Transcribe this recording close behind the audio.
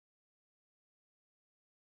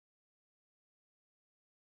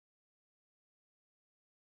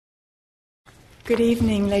Good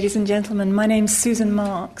evening, ladies and gentlemen. My name's Susan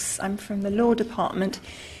Marks. I'm from the Law Department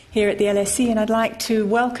here at the LSE, and I'd like to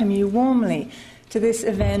welcome you warmly to this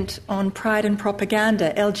event on Pride and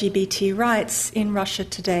Propaganda, LGBT rights in Russia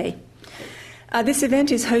today. This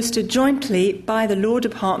event is hosted jointly by the Law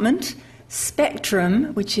Department,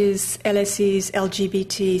 Spectrum, which is LSE's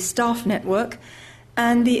LGBT staff network,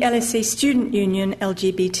 and the LSE Student Union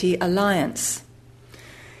LGBT Alliance.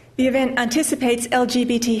 The event anticipates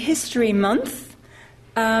LGBT History Month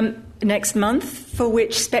next month, for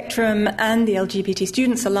which Spectrum and the LGBT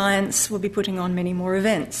Students Alliance will be putting on many more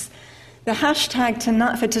events. The hashtag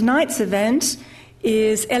for tonight's event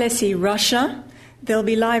is LSE Russia. There'll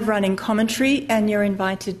be live running commentary, and you're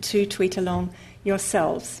invited to tweet along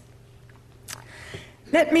yourselves.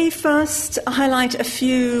 Let me first highlight a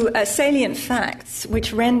few salient facts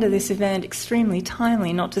which render this event extremely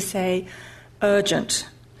timely, not to say urgent.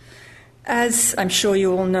 As I'm sure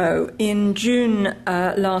you all know, in June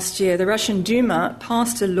last year, the Russian Duma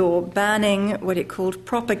passed a law banning what it called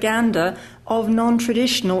propaganda of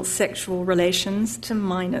non-traditional sexual relations to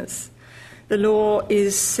minors. The law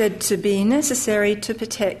is said to be necessary to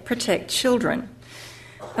protect children.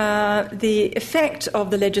 The effect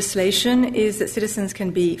of the legislation is that citizens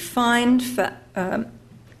can be fined for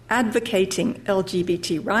advocating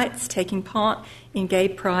LGBT rights, taking part in gay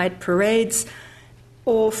pride parades,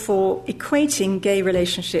 or for equating gay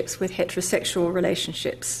relationships with heterosexual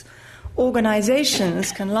relationships.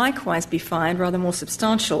 Organisations can likewise be fined rather more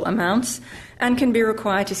substantial amounts and can be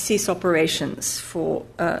required to cease operations for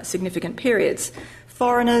significant periods.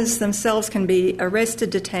 Foreigners themselves can be arrested,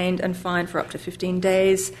 detained and fined for up to 15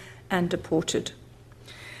 days and deported.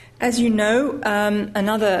 As you know,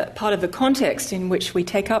 another part of the context in which we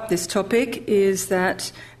take up this topic is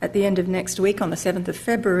that at the end of next week, on the 7th of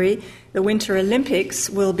February, the Winter Olympics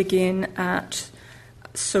will begin at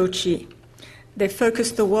Sochi. They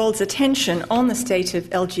focus the world's attention on the state of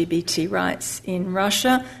LGBT rights in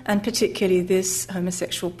Russia, and particularly this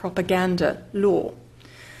homosexual propaganda law.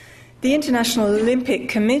 The International Olympic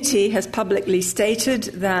Committee has publicly stated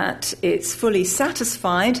that it's fully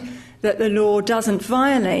satisfied that the law doesn't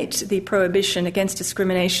violate the prohibition against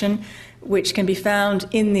discrimination, which can be found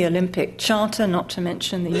in the Olympic Charter, not to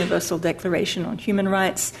mention the Universal Declaration on Human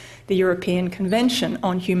Rights, the European Convention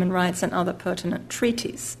on Human Rights, and other pertinent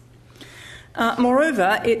treaties.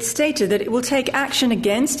 Moreover, it stated that it will take action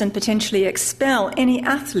against and potentially expel any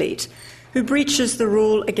athlete who breaches the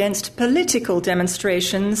rule against political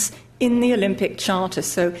demonstrations in the Olympic Charter.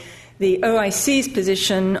 So the OIC's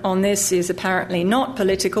position on this is apparently not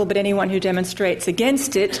political, but anyone who demonstrates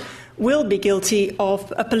against it will be guilty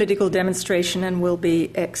of a political demonstration and will be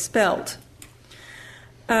expelled.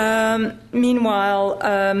 Meanwhile,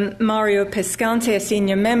 Mario Pescante, a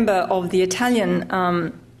senior Italian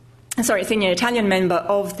member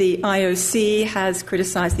of the IOC, has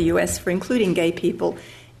criticized the US for including gay people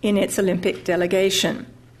in its Olympic delegation.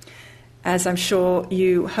 As I'm sure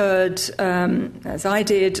you heard, as I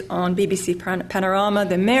did, on BBC Panorama,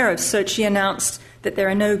 the mayor of Sochi announced that there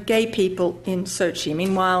are no gay people in Sochi.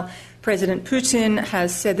 Meanwhile, President Putin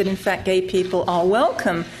has said that, in fact, gay people are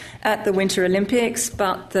welcome at the Winter Olympics,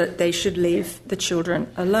 but that they should leave the children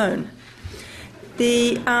alone.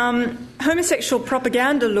 The homosexual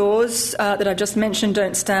propaganda laws that I've just mentioned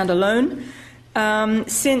don't stand alone.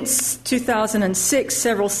 Since 2006,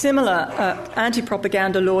 several similar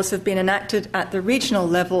anti-propaganda laws have been enacted at the regional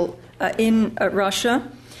level in Russia.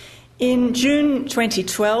 In June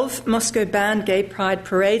 2012, Moscow banned gay pride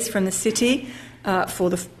parades from the city for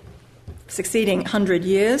the succeeding 100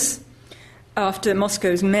 years, after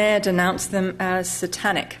Moscow's mayor denounced them as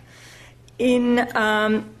satanic. In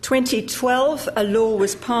 2012, a law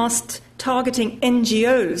was passed targeting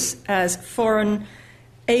NGOs as foreign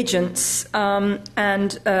agents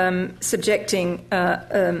and subjecting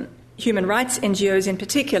human rights NGOs in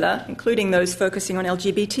particular, including those focusing on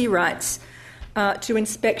LGBT rights, to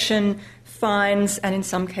inspection, fines, and in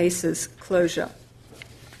some cases, closure.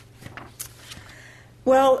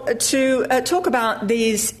 Well, to talk about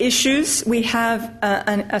these issues, we have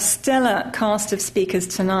a stellar cast of speakers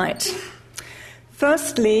tonight.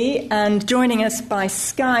 Firstly, and joining us by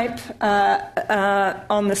Skype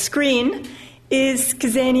on the screen, is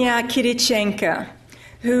Kseniya Kirichenko,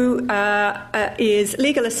 who is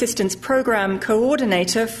Legal Assistance Program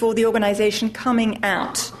Coordinator for the organization Coming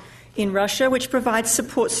Out in Russia, which provides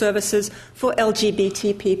support services for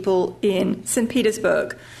LGBT people in St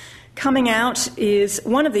Petersburg. Coming Out is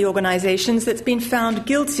one of the organizations that's been found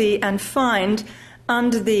guilty and fined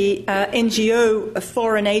under the NGO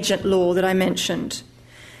foreign agent law that I mentioned.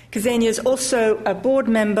 Kseniya is also a board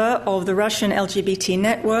member of the Russian LGBT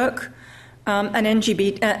network, an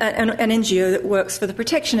NGO that works for the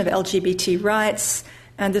protection of LGBT rights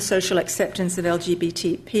and the social acceptance of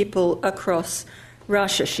LGBT people across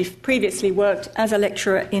Russia. She previously worked as a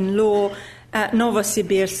lecturer in law at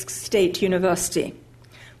Novosibirsk State University.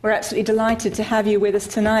 We're absolutely delighted to have you with us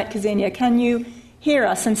tonight, Kseniya. Can you hear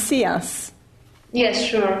us and see us? Yes,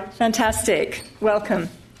 sure. Fantastic. Welcome.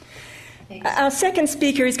 Thanks. Our second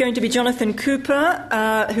speaker is going to be Jonathan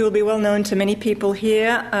Cooper, who will be well known to many people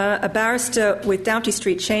here, a barrister with Doughty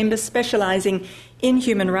Street Chambers specialising in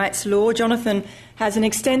human rights law. Jonathan has an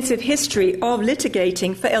extensive history of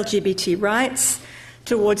litigating for LGBT rights.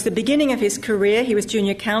 Towards the beginning of his career, he was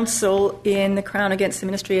junior counsel in the Crown against the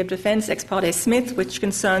Ministry of Defence, ex parte Smith, which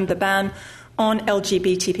concerned the ban on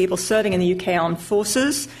LGBT people serving in the UK Armed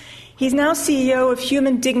Forces. He's now CEO of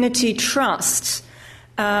Human Dignity Trust,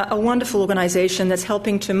 a wonderful organisation that's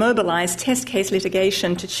helping to mobilise test case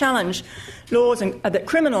litigation to challenge laws that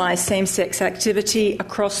criminalise same-sex activity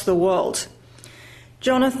across the world.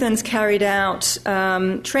 Jonathan's carried out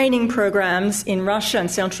training programs in Russia and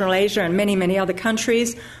Central Asia and many, many other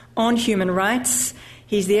countries on human rights.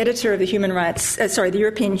 He's the editor of the the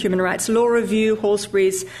European Human Rights Law Review,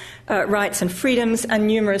 Halsbury's Rights and Freedoms, and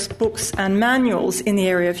numerous books and manuals in the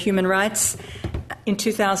area of human rights. In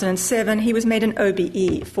 2007, he was made an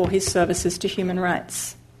OBE for his services to human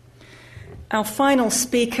rights. Our final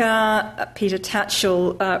speaker, Peter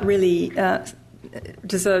Tatchell, really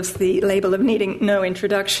deserves the label of needing no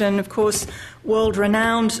introduction. Of course,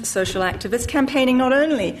 world-renowned social activist campaigning not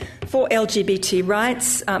only for LGBT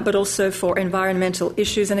rights, but also for environmental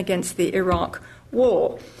issues and against the Iraq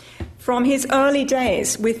War. From his early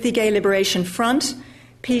days with the Gay Liberation Front,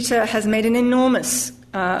 Peter has made an enormous,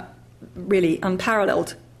 really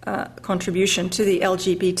unparalleled contribution to the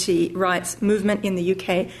LGBT rights movement in the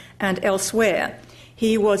UK and elsewhere.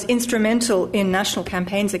 He was instrumental in national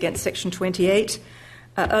campaigns against Section 28,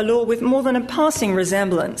 a law with more than a passing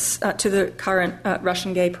resemblance to the current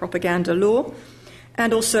Russian gay propaganda law,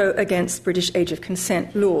 and also against British age of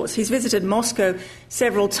consent laws. He's visited Moscow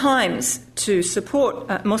several times to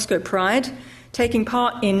support Moscow Pride, taking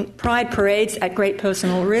part in pride parades at great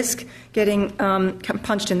personal risk, getting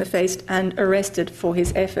punched in the face and arrested for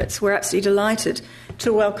his efforts. We're absolutely delighted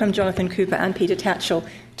to welcome Jonathan Cooper and Peter Tatchell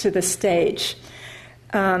to the stage.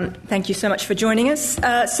 Thank you so much for joining us.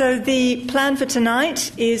 So the plan for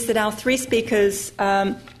tonight is that our three speakers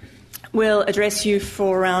will address you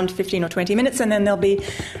for around 15 or 20 minutes, and then there'll be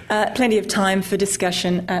plenty of time for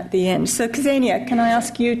discussion at the end. So, Kseniya, can I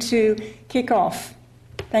ask you to kick off?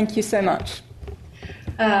 Thank you so much.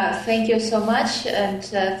 Thank you so much, and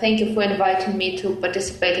thank you for inviting me to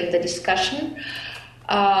participate in the discussion.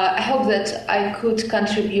 I hope that I could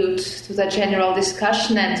contribute to the general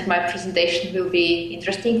discussion and my presentation will be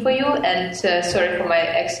interesting for you, and sorry for my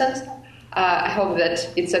accent. I hope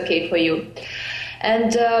that it's okay for you.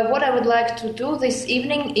 And what I would like to do this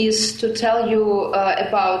evening is to tell you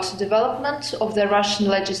about development of the Russian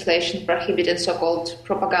legislation prohibiting so-called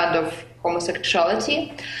propaganda of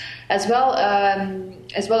homosexuality, as well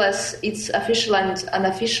as its official and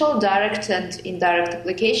unofficial, direct and indirect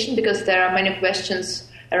application, because there are many questions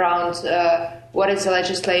around what is the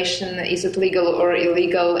legislation, is it legal or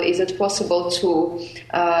illegal, is it possible to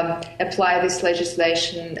apply this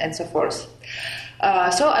legislation, and so forth.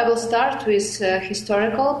 So I will start with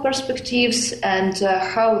historical perspectives and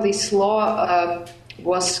how this law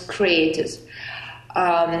was created.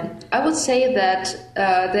 I would say that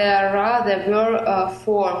there were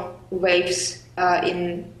four waves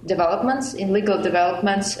in legal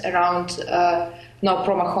developments around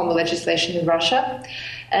no-promo-homo legislation in Russia.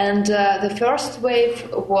 And the first wave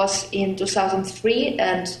was in 2003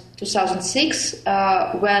 and 2006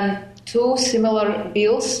 when two similar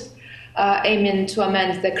bills aiming to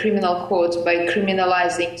amend the criminal code by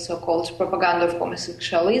criminalizing so-called propaganda of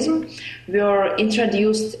homosexualism were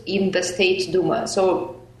introduced in the State Duma.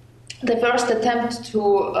 So the first attempt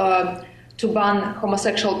to ban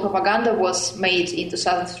homosexual propaganda was made in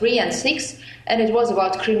 2003 and 2006, and it was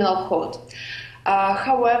about criminal code.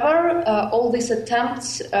 However, all these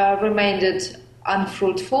attempts remained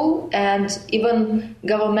unfruitful, and even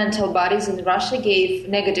governmental bodies in Russia gave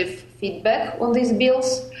negative feedback on these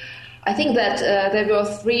bills. I think that there were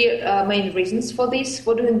three main reasons for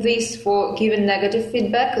doing this, for giving negative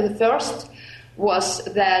feedback. The first was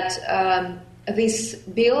that this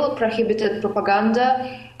bill prohibited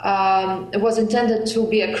propaganda, was intended to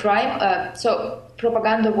be a crime. So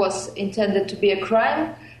propaganda was intended to be a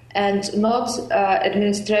crime and not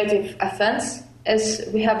administrative offense as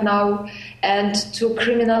we have now, and to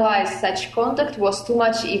criminalize such conduct was too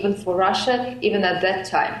much even for Russia, even at that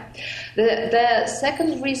time. The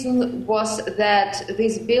second reason was that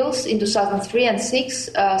these bills in 2003 and 2006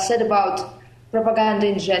 said about propaganda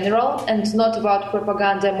in general and not about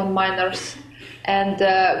propaganda among minors. And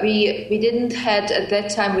we didn't have, at that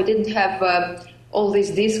time, we didn't have all this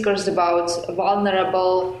discourse about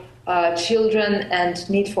vulnerable children and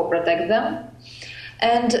need for protect them.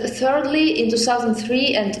 And thirdly, in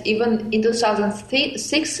 2003 and even in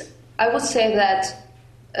 2006, I would say that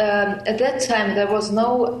at that time there was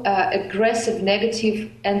no aggressive, negative,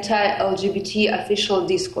 anti-LGBT official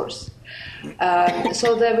discourse.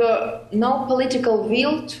 So there were no political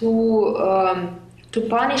will to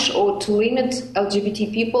punish or to limit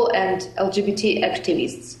LGBT people and LGBT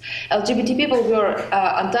activists. LGBT people were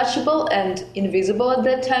untouchable and invisible at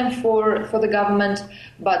that time for the government,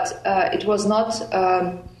 but it was not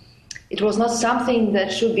something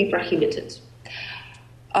that should be prohibited.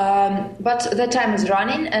 But the time is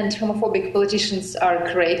running and homophobic politicians are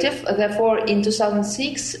creative. Therefore, in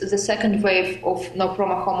 2006, the second wave of no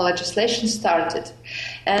promo homo legislation started.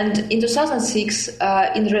 And in 2006,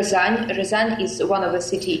 in Ryazan is one of the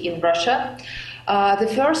cities in Russia, the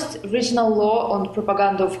first regional law on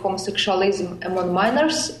propaganda of homosexualism among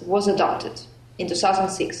minors was adopted in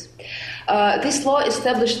 2006. This law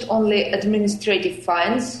established only administrative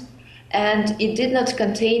fines, and it did not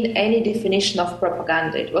contain any definition of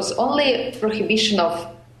propaganda. It was only prohibition of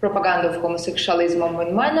propaganda of homosexualism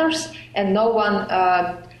among minors, and no one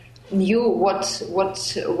knew what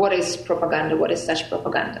is propaganda, what is such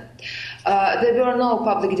propaganda. There were no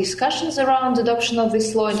public discussions around adoption of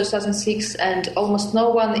this law in 2006, and almost no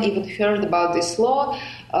one even heard about this law,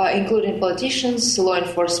 including politicians, law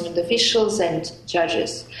enforcement officials, and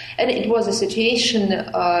judges. And it was a situation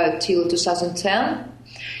till 2010.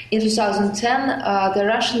 In 2010, the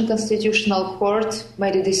Russian Constitutional Court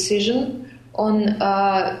made a decision on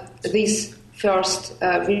this first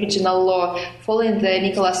regional law following the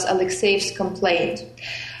Nicholas Alexeyev's complaint.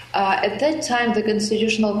 At that time, the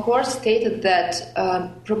Constitutional Court stated that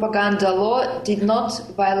propaganda law did not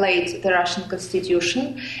violate the Russian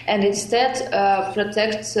Constitution and instead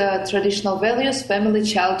protects traditional values, family,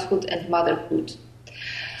 childhood, and motherhood.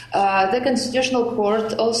 The Constitutional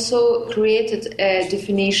Court also created a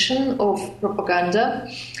definition of propaganda,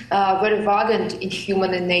 very vague and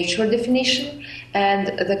inhuman in nature definition, and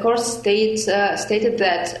the court stated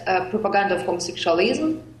that propaganda of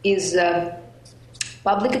homosexualism is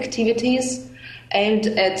public activities aimed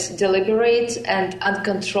at deliberate and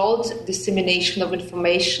uncontrolled dissemination of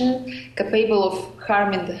information capable of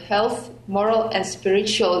harming the health, moral and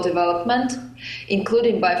spiritual development,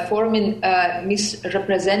 including by forming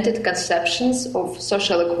misrepresented conceptions of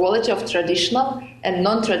social equality of traditional and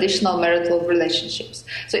non-traditional marital relationships.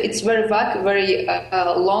 So it's very vague, very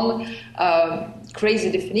long,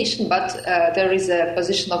 crazy definition, but there is a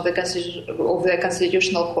position of the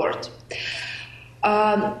Constitutional Court.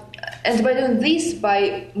 And by doing this,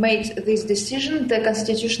 by made this decision, the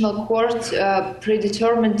Constitutional Court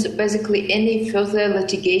predetermined basically any further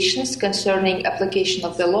litigations concerning application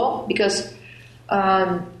of the law, because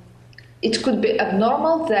it could be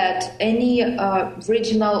abnormal that any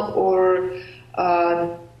regional or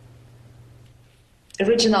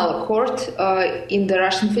regional court in the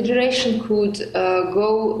Russian Federation could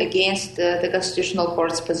go against the Constitutional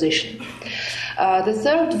Court's position. The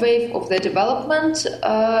third wave of the development,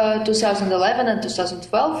 2011 and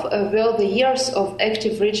 2012, were the years of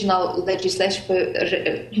active regional legislative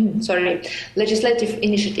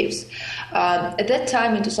initiatives. At that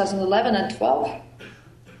time, in 2011 and 12,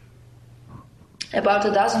 about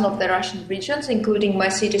a dozen of the Russian regions, including my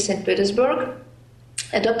city, St Petersburg,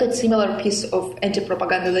 adopted similar piece of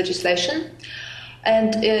anti-propaganda legislation.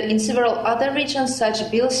 And in several other regions,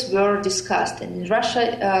 such bills were discussed. And in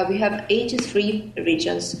Russia, we have 83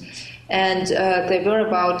 regions. And there were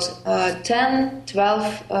about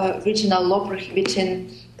 12 regional laws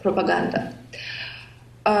prohibiting propaganda.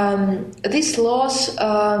 These laws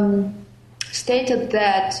stated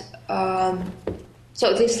that,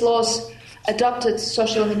 these laws adopted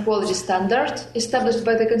social inequality standard established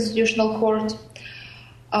by the Constitutional Court.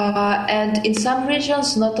 And in some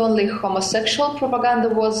regions, not only homosexual propaganda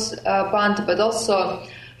was banned, but also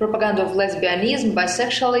propaganda of lesbianism,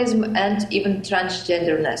 bisexualism, and even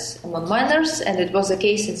transgenderness among minors, and it was the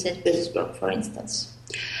case in St. Petersburg, for instance.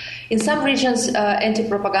 In some regions,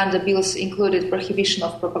 anti-propaganda bills included prohibition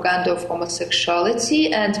of propaganda of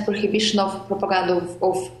homosexuality and prohibition of propaganda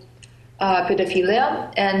of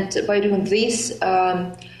pedophilia, and by doing this,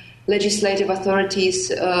 legislative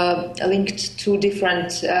authorities linked two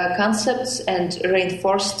different concepts and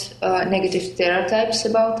reinforced negative stereotypes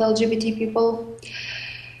about LGBT people.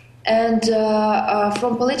 And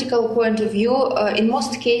from political point of view, in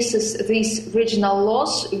most cases, these regional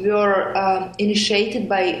laws were initiated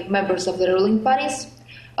by members of the ruling parties,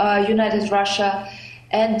 United Russia,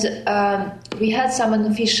 and we had some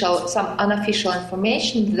unofficial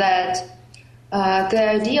information that the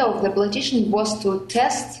idea of the politician was to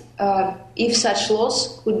test if such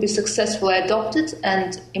laws could be successfully adopted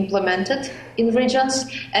and implemented in regions,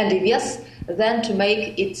 and if yes, then to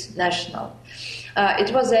make it national.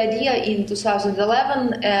 It was the idea in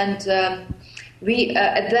 2011, and we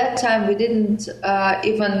at that time we didn't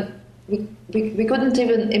we couldn't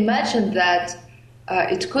even imagine that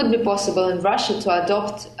it could be possible in Russia to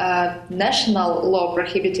adopt a national law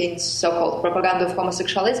prohibiting so-called propaganda of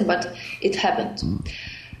homosexualism, but it happened.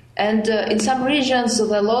 And in some regions,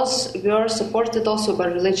 the laws were supported also by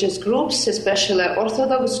religious groups, especially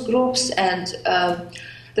Orthodox groups, and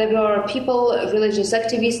there were people, religious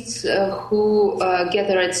activists, who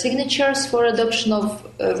gathered signatures for adoption of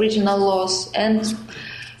regional laws, and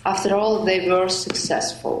after all, they were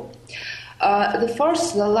successful.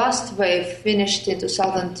 The last wave finished in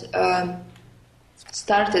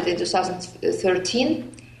started in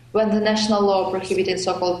 2013, when the national law prohibiting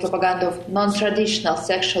so-called propaganda of non-traditional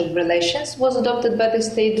sexual relations was adopted by the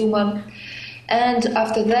State Duma. And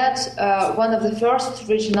after that, one of the first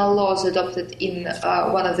regional laws adopted in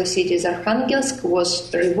one of the cities, Arkhangelsk,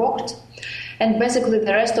 was revoked. And basically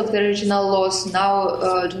the rest of the regional laws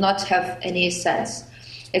now do not have any sense,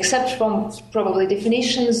 except from probably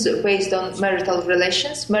definitions based on marital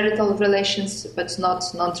relations, but not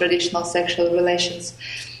non-traditional sexual relations,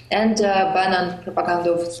 and ban on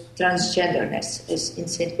propaganda of transgenderness, as in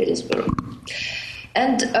St Petersburg.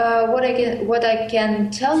 And what I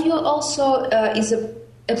can tell you also is the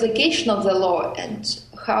application of the law and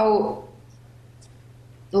how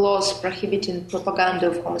laws prohibiting propaganda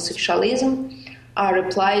of homosexualism are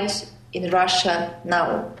applied in Russia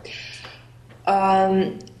now.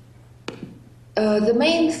 The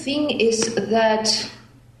main thing is that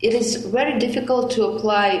it is very difficult to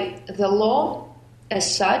apply the law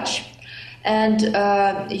as such. And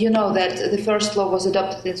you know that the first law was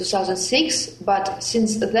adopted in 2006, but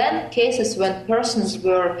since then, cases when persons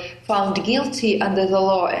were found guilty under the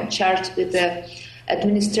law and charged with the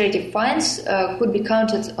administrative fines could be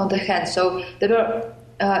counted on the hand. So there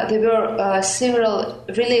were several,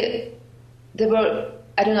 really, there were,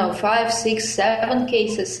 5, 6, 7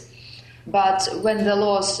 cases. But when the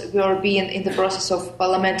laws were being in the process of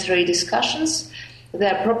parliamentary discussions,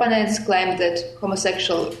 their proponents claimed that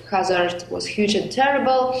homosexual hazard was huge and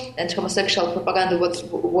terrible, and homosexual propaganda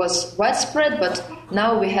was widespread. But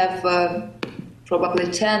now we have probably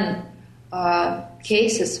 10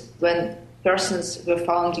 cases when persons were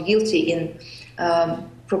found guilty in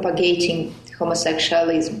propagating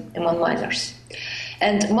homosexualism among minors.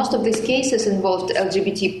 And most of these cases involved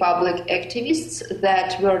LGBT public activists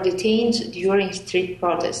that were detained during street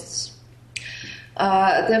protests.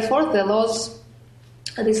 Therefore,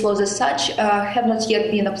 these laws as such have not yet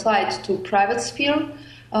been applied to private sphere,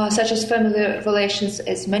 such as family relations,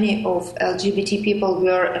 as many of LGBT people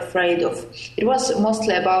were afraid of. It was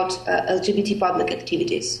mostly about LGBT public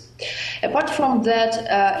activities. Apart from that,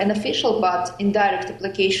 an official but indirect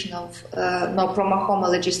application of no promo homo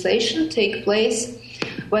legislation take place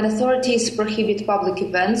when authorities prohibit public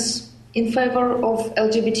events in favor of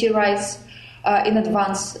LGBT rights in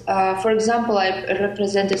advance. For example, I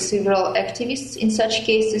represented several activists in such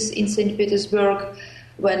cases in St. Petersburg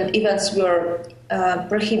when events were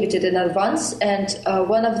prohibited in advance, and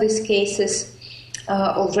one of these cases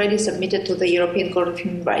already submitted to the European Court of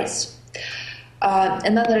Human Rights.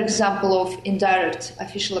 Another example of indirect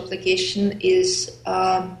official application is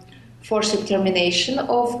forced termination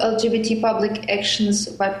of LGBT public actions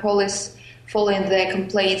by police following the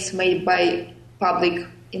complaints made by public,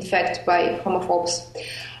 in fact, by homophobes.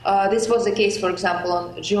 This was the case, for example,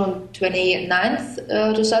 on June 29th,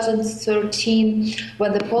 2013,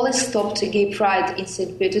 when the police stopped gay pride in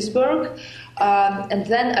St. Petersburg and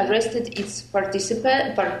then arrested its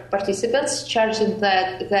participants, charging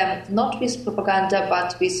them not with propaganda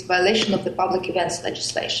but with violation of the public events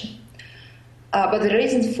legislation. But the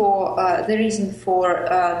reason for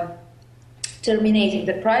terminating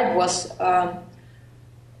the pride was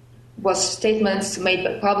statements made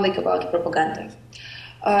by public about propaganda.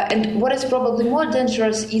 And what is probably more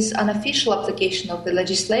dangerous is unofficial application of the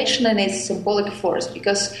legislation and its symbolic force,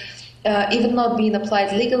 because even not being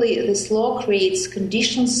applied legally, this law creates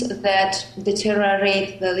conditions that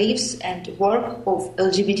deteriorate the lives and work of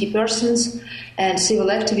LGBT persons and civil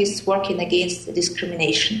activists working against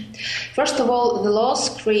discrimination. First of all, the laws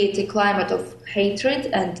create a climate of hatred,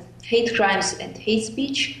 and hate crimes and hate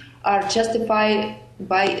speech are justified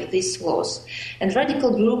by these laws. And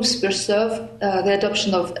radical groups perceive the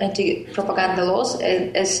adoption of anti-propaganda laws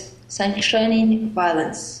as sanctioning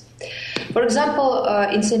violence. For example,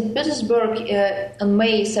 in St Petersburg, on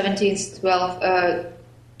May 17th,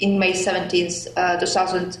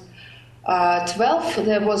 2012,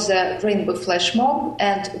 there was a rainbow flash mob,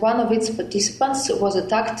 and one of its participants was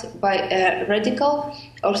attacked by a radical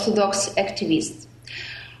Orthodox activist.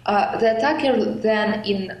 The attacker then,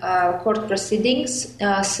 in court proceedings,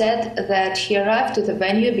 said that he arrived to the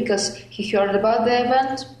venue because he heard about the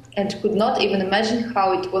event and could not even imagine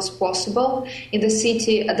how it was possible in the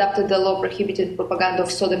city, adopted the law prohibiting propaganda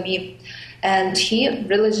of sodomy. And he,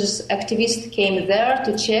 religious activist, came there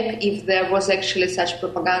to check if there was actually such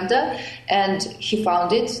propaganda, and he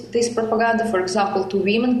found it. This propaganda, for example, two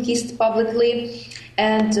women kissed publicly,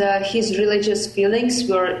 and his religious feelings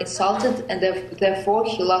were insulted, and therefore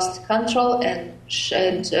he lost control and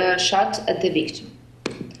shot at the victim.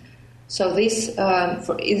 So this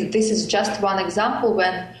is just one example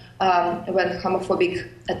when homophobic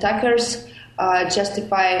attackers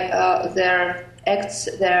justify their acts,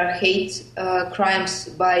 their hate crimes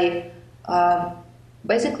by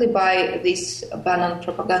basically by this ban on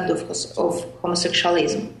propaganda of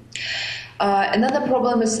homosexualism. Another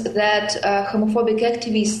problem is that homophobic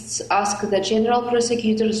activists ask the General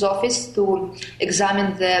Prosecutor's Office to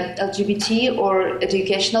examine the LGBT or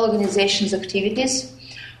educational organizations' activities,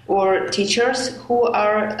 or teachers who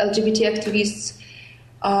are LGBT activists,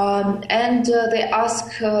 and they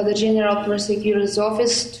ask the General Prosecutor's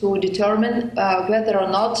Office to determine whether or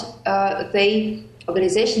not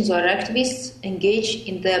organizations or activists engage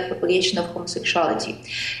in the propagation of homosexuality.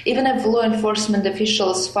 Even if law enforcement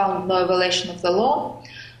officials found no violation of the law,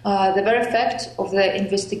 the very fact of the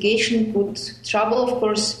investigation could trouble, of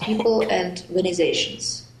course, people and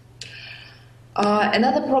organizations.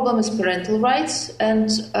 Another problem is parental rights,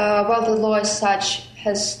 and while the law as such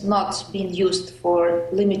has not been used for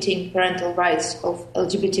limiting parental rights of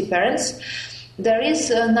LGBT parents, there is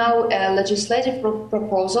now a legislative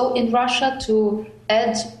proposal in Russia to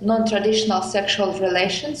add non-traditional sexual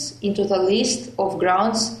relations into the list of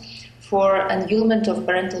grounds for annulment of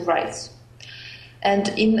parental rights. And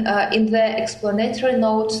in the explanatory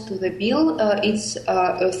note to the bill, its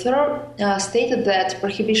author stated that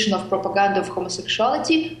prohibition of propaganda of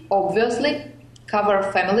homosexuality obviously cover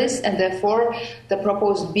families, and therefore the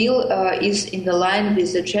proposed bill is in the line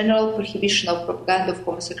with the general prohibition of propaganda of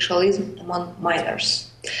homosexualism among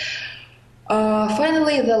minors.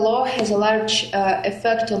 Finally, the law has a large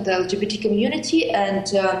effect on the LGBT community,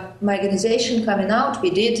 and my organization, Coming Out, we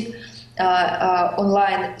did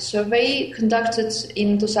online survey conducted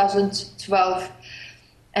in 2012,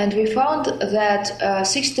 and we found that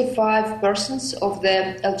 65% of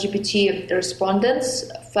the LGBT respondents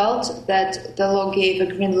felt that the law gave a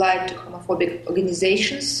green light to homophobic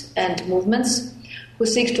organizations and movements who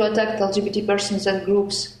seek to attack LGBT persons and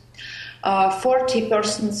groups.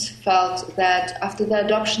 40% felt that after the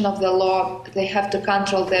adoption of the law, they have to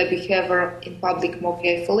control their behavior in public more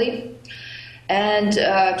carefully. And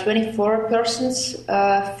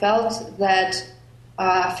 24% felt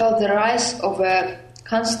the rise of a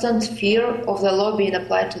constant fear of the law being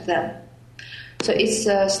applied to them. So it's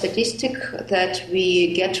a statistic that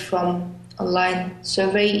we get from online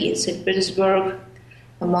survey in St. Petersburg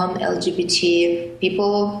among LGBT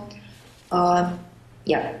people.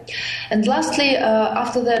 And lastly,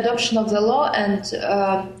 after the adoption of the law and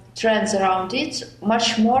trends around it,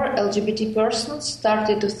 much more LGBT persons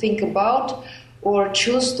started to think about or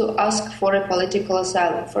choose to ask for a political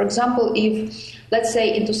asylum. For example, if, let's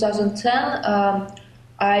say, in 2010,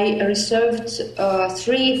 I received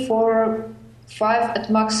 3, 4, 5 at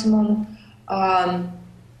maximum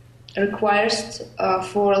requests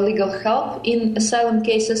for legal help in asylum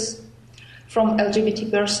cases from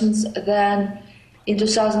LGBT persons. Then in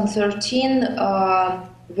 2013,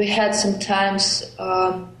 we had sometimes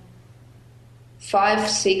 5,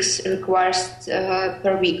 6 requests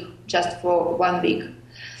per week, just for 1 week.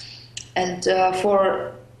 And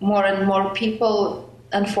for more and more people,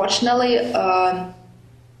 unfortunately,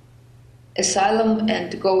 asylum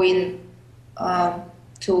and going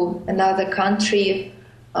to another country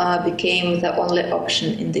became the only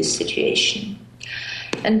option in this situation.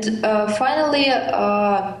 And finally,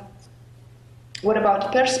 what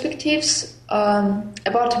about perspectives?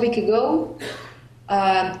 About a week ago,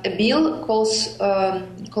 A bill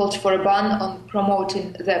called for a ban on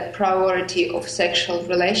promoting the priority of sexual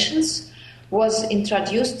relations was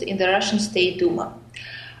introduced in the Russian State Duma.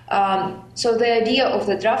 So the idea of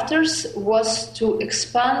the drafters was to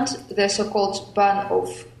expand the so-called ban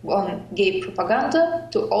on gay propaganda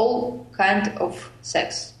to all kinds of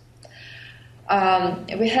sex.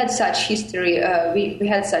 We had such history, we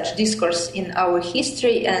had such discourse in our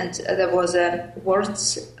history, and there was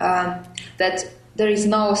words that there is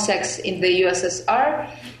no sex in the USSR,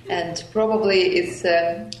 and probably it's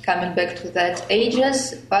coming back to that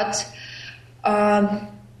ages, but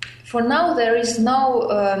for now there is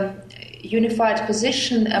no unified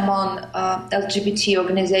position among LGBT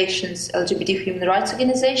organizations, LGBT human rights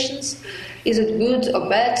organizations. Is it good or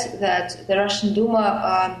bad that the Russian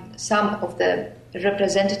Duma, some of the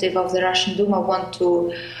representatives of the Russian Duma want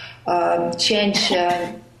to change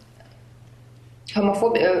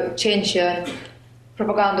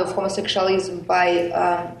propaganda of homosexualism by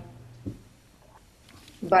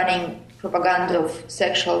banning propaganda of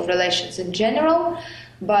sexual relations in general.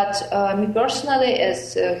 But me personally,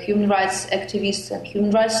 as a human rights activist and human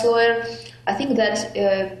rights lawyer, I think that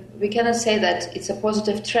we cannot say that it's a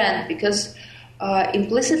positive trend, because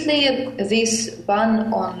implicitly this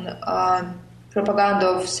ban on propaganda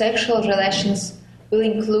of sexual relations will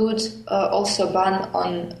include also ban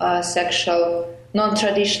on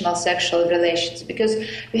non-traditional sexual relations, because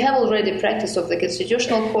we have already practice of the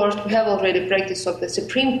Constitutional Court, we have already practice of the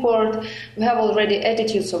Supreme Court, we have already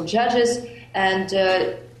attitudes of judges, and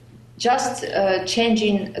just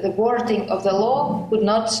changing the wording of the law would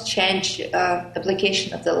not change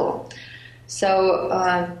application of the law. So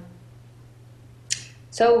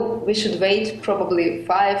we should wait probably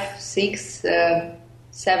 5, 6,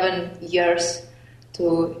 7 years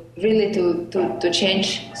to really to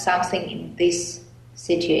change something in this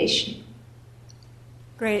situation.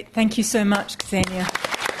 Great, thank you so much, Kseniya.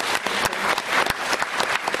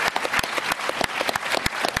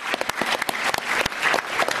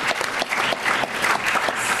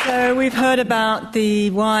 So we've heard about the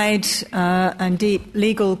wide and deep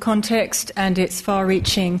legal context and its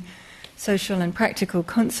far-reaching social and practical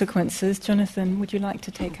consequences. Jonathan, would you like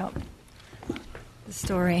to take up the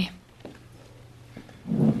story?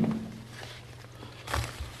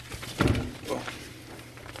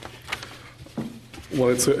 Well,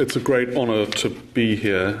 it's a great honour to be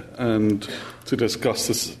here and to discuss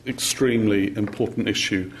this extremely important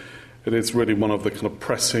issue. It is really one of the kind of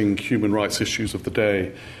pressing human rights issues of the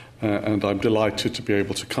day, and I'm delighted to be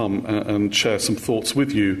able to come and share some thoughts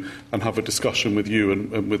with you and have a discussion with you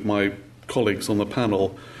and with my colleagues on the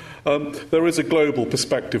panel. There is a global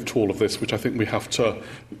perspective to all of this, which I think we have to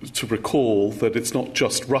recall, that it's not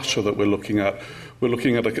just Russia that we're looking at. We're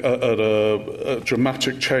looking at a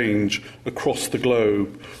dramatic change across the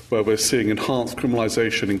globe, where we're seeing enhanced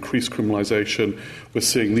criminalisation, increased criminalisation. We're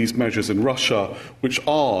seeing these measures in Russia, which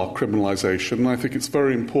are criminalisation. And I think it's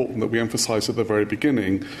very important that we emphasise at the very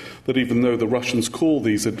beginning that even though the Russians call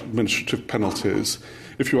these administrative penalties,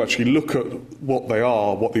 if you actually look at what they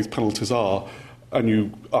are, what these penalties are, and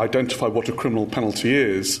you identify what a criminal penalty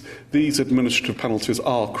is, these administrative penalties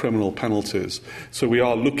are criminal penalties. So we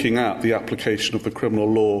are looking at the application of the criminal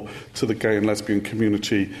law to the gay and lesbian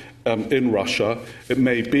community in Russia. It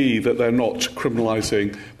may be that they're not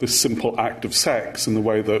criminalising the simple act of sex in the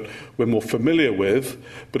way that we're more familiar with,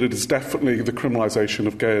 but it is definitely the criminalisation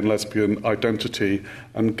of gay and lesbian identity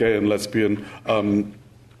and gay and lesbian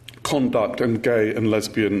conduct and gay and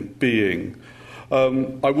lesbian being.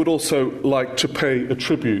 I would also like to pay a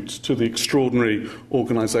tribute to the extraordinary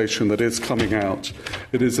organisation that is coming out.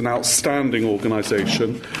 It is an outstanding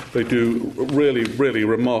organisation. They do really, really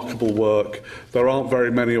remarkable work. There aren't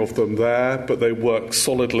very many of them there, but they work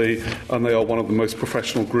solidly, and they are one of the most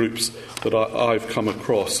professional groups that I've come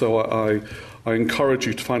across. So I encourage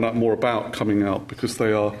you to find out more about Coming Out, because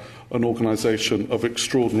they are an organisation of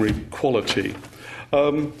extraordinary quality.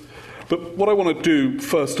 But what I want to do,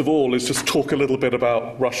 first of all, is just talk a little bit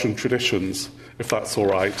about Russian traditions, if that's all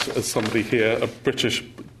right, as somebody here, a British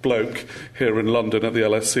bloke here in London at the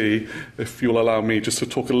LSE, if you'll allow me just to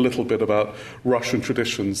talk a little bit about Russian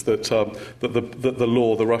traditions that the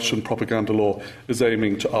law, the Russian propaganda law, is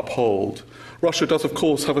aiming to uphold. Russia does, of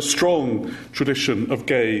course, have a strong tradition of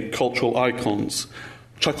gay cultural icons.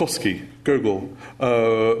 Tchaikovsky, Gogol,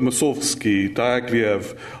 Mussorgsky,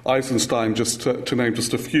 Diaghilev, Eisenstein, just to name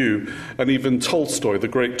just a few, and even Tolstoy, the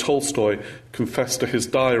great Tolstoy, confessed to his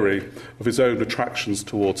diary of his own attractions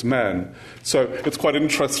towards men. So it's quite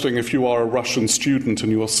interesting if you are a Russian student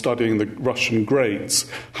and you are studying the Russian greats,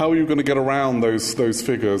 how are you going to get around those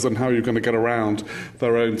figures, and how are you going to get around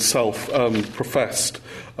their own self-professed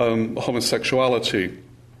homosexuality?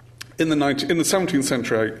 In the 17th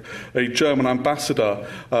century, a German ambassador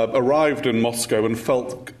arrived in Moscow and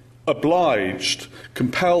felt obliged,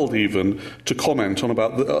 compelled even, to comment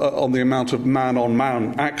on the amount of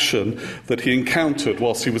man-on-man action that he encountered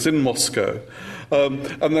whilst he was in Moscow.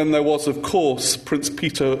 And then there was, of course, Prince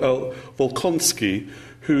Peter Volkonsky,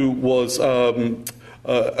 who was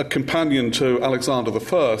a companion to Alexander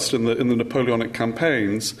I in the Napoleonic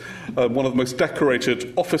campaigns, one of the most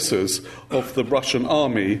decorated officers of the Russian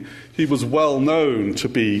army. He was well known to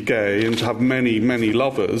be gay and to have many, many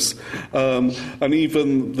lovers. And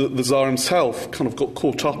even the Tsar himself kind of got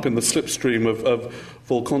caught up in the slipstream of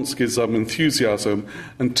Volkonsky's enthusiasm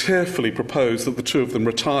and tearfully proposed that the two of them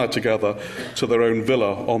retire together to their own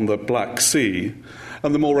villa on the Black Sea.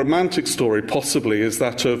 And the more romantic story, possibly, is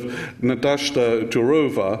that of Nadezhda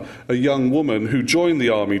Durova, a young woman who joined the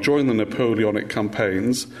army during the Napoleonic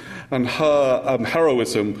campaigns, and her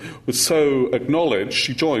heroism was so acknowledged,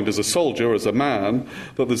 she joined as a soldier, as a man,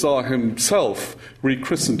 that the Tsar himself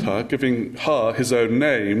rechristened her, giving her his own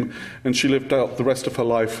name, and she lived out the rest of her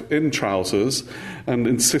life in trousers and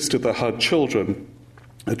insisted that her children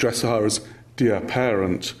address her as dear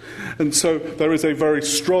parent. And so there is a very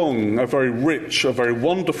strong, a very rich, a very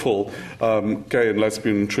wonderful gay and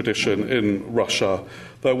lesbian tradition in Russia.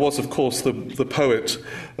 There was, of course, the poet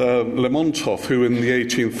Lermontov, who in the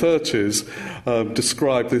 1830s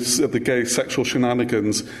described the gay sexual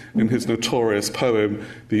shenanigans in his notorious poem,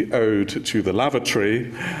 The Ode to the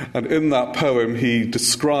Lavatory. And in that poem, he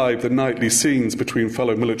described the nightly scenes between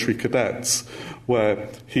fellow military cadets, where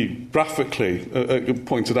he graphically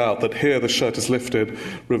pointed out that here the shirt is lifted,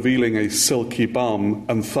 revealing a silky bum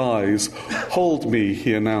and thighs. Hold me,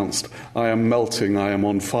 he announced. I am melting, I am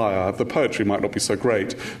on fire. The poetry might not be so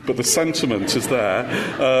great, but the sentiment is there.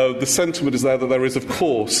 The sentiment is there that there is, of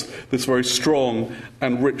course, this very strong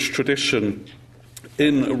and rich tradition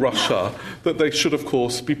in Russia that they should, of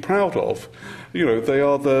course, be proud of. You know, they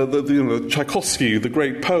are the Tchaikovsky, the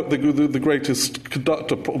great poet, the greatest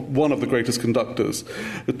conductor, one of the greatest conductors.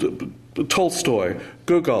 Tolstoy,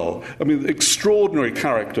 Gogol. I mean, extraordinary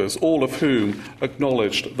characters, all of whom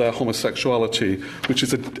acknowledged their homosexuality, which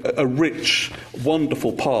is a rich,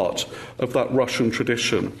 wonderful part of that Russian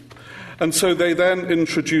tradition. And so they then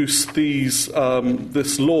introduced this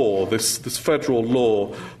law, this federal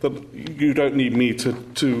law, that you don't need me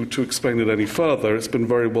to explain it any further. It's been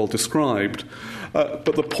very well described. But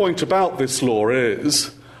the point about this law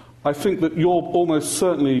is, I think that you're almost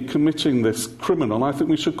certainly committing this criminal, and I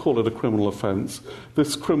think we should call it a criminal offence,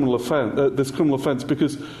 this criminal offence,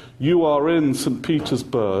 because you are in St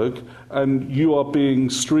Petersburg and you are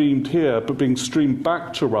being streamed here, but being streamed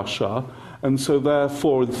back to Russia. And so,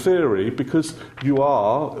 therefore, in theory, because you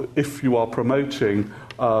are, if you are promoting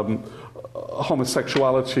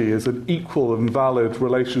homosexuality as an equal and valid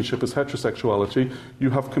relationship as heterosexuality, you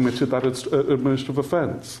have committed that administrative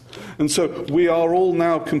offence. And so we are all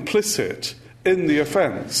now complicit in the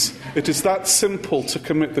offence. It is that simple to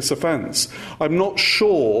commit this offence. I'm not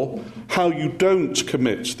sure how you don't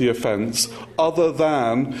commit the offence other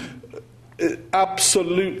than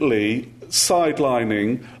absolutely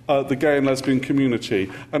sidelining the gay and lesbian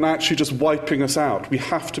community and actually just wiping us out. We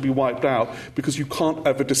have to be wiped out because you can't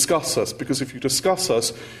ever discuss us, because if you discuss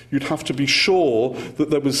us, you'd have to be sure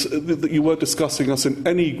that you weren't discussing us in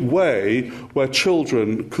any way where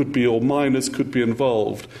children could be or minors could be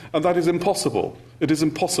involved. And that is impossible. It is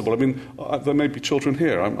impossible. I mean, there may be children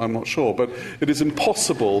here, I'm not sure, but it is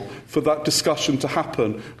impossible for that discussion to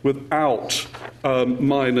happen without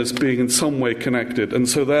minors being in some way connected. And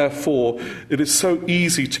so, therefore, it is so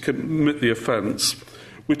easy to commit the offence,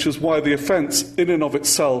 which is why the offence in and of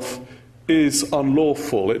itself is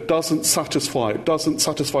unlawful. It doesn't satisfy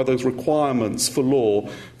those requirements for law.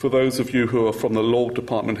 For those of you who are from the law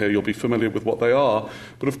department here, you'll be familiar with what they are.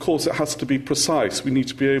 But of course it has to be precise. We need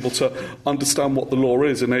to be able to understand what the law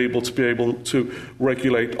is and able to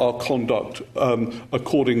regulate our conduct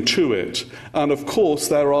according to it. And of course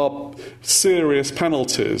there are serious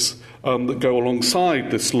penalties that go alongside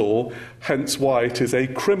this law, hence why it is a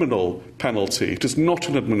criminal penalty. It is not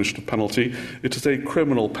an administrative penalty, it is a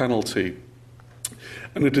criminal penalty.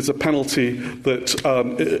 And it is a penalty that,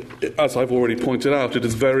 as I've already pointed out, it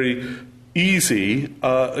is very easy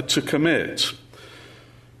to commit.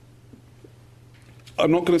 I'm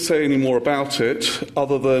not going to say any more about it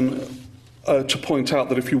other than to point out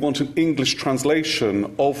that if you want an English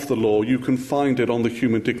translation of the law, you can find it on the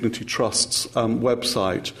Human Dignity Trust's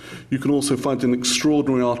website. You can also find an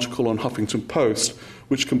extraordinary article on Huffington Post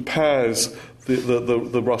which compares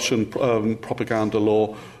the Russian propaganda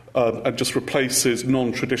law and just replaces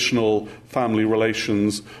non-traditional family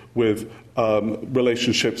relations with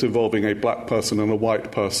relationships involving a black person and a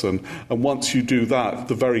white person. And once you do that,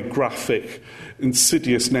 the very graphic,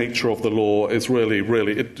 insidious nature of the law is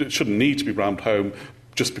really, it shouldn't need to be rammed home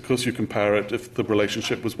just because you compare it if the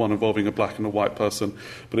relationship was one involving a black and a white person.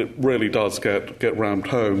 But it really does get rammed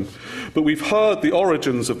home. But we've heard the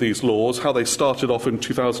origins of these laws, how they started off in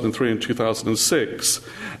 2003 and 2006,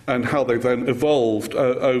 and how they then evolved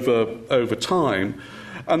over time.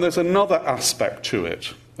 And there's another aspect to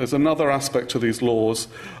it. There's another aspect to these laws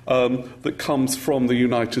that comes from the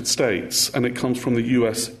United States, and it comes from the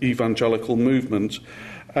US evangelical movement.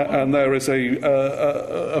 And there is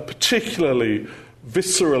a particularly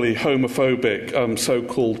viscerally homophobic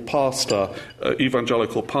so-called pastor,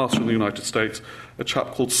 evangelical pastor in the United States, a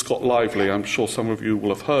chap called Scott Lively. I'm sure some of you will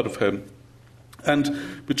have heard of him.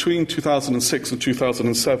 And between 2006 and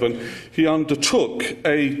 2007, he undertook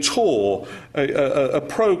a tour, a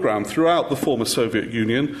program throughout the former Soviet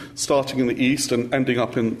Union, starting in the east and ending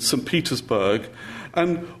up in St Petersburg.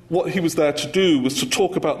 And what he was there to do was to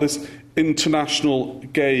talk about this international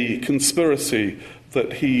gay conspiracy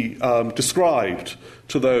that he described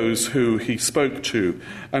to those who he spoke to.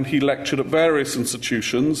 And he lectured at various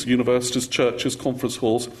institutions, universities, churches, conference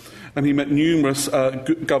halls, and he met numerous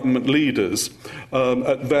government leaders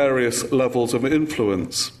at various levels of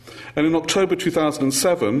influence. And in October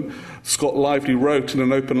 2007, Scott Lively wrote in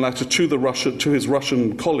an open letter to his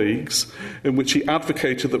Russian colleagues in which he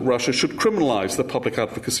advocated that Russia should criminalise the public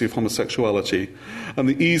advocacy of homosexuality. And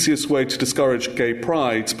the easiest way to discourage gay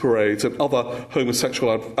prides, parades and other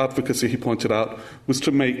homosexual advocacy, he pointed out, was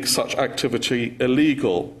to make such activity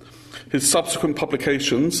illegal. His subsequent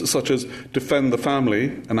publications, such as Defend the Family,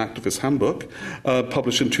 an activist handbook,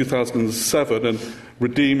 published in 2007, and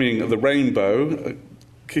Redeeming the Rainbow,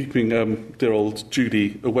 keeping dear old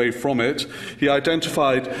Judy away from it, he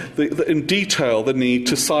identified in detail the need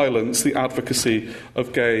to silence the advocacy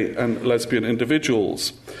of gay and lesbian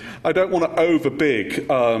individuals. I don't want to overbig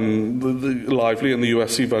the Lively and the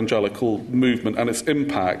US evangelical movement and its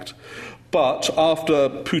impact, but after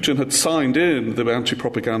Putin had signed in the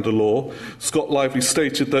anti-propaganda law, Scott Lively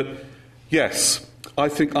stated that, yes, I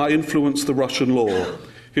think I influenced the Russian law.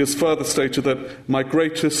 He has further stated that my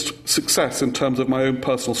greatest success in terms of my own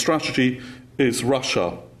personal strategy is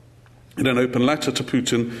Russia. In an open letter to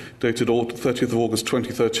Putin dated 30th of August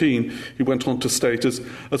 2013, he went on to state, as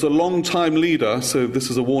a long-time leader, so this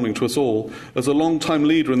is a warning to us all, as a long-time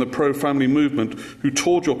leader in the pro-family movement who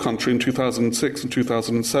toured your country in 2006 and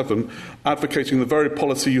 2007, advocating the very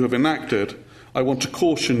policy you have enacted, I want to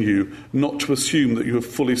caution you not to assume that you have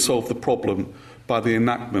fully solved the problem by the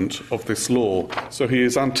enactment of this law. So he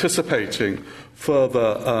is anticipating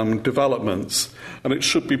further developments. And it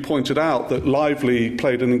should be pointed out that Lively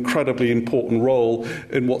played an incredibly important role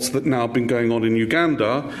in what's now been going on in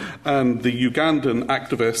Uganda. And the Ugandan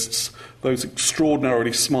activists, those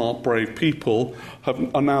extraordinarily smart, brave people,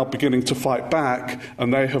 are now beginning to fight back.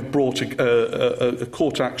 And they have brought a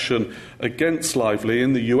court action against Lively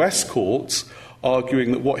in the US courts,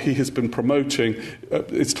 arguing that what he has been promoting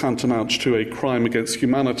is tantamount to a crime against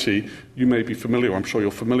humanity. You may be familiar, I'm sure you're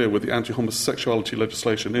familiar with the anti-homosexuality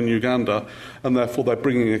legislation in Uganda, and therefore they're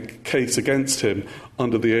bringing a case against him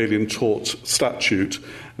under the Alien Tort Statute.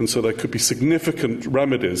 And so there could be significant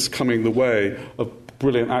remedies coming the way of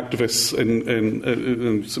brilliant activists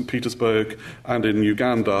in St Petersburg and in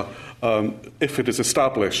Uganda if it is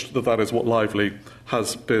established that that is what Lively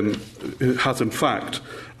has in fact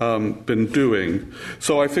been doing.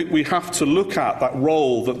 So I think we have to look at that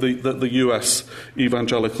role that the US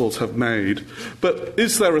evangelicals have made. But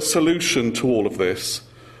is there a solution to all of this?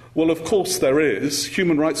 Well, of course there is.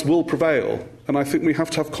 Human rights will prevail. And I think we have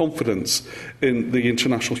to have confidence in the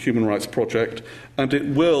International Human Rights Project, and it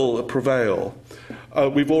will prevail.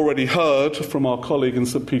 We've already heard from our colleague in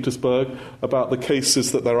St Petersburg about the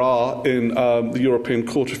cases that there are in the European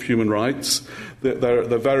Court of Human Rights. They're at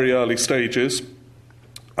the very early stages.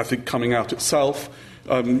 I think coming out itself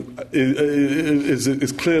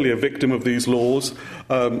is clearly a victim of these laws.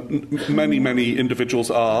 Many individuals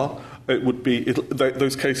are.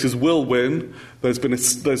 Those cases will win. There's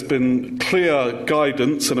been clear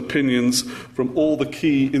guidance and opinions from all the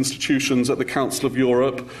key institutions at the Council of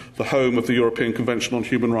Europe, the home of the European Convention on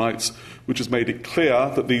Human Rights, which has made it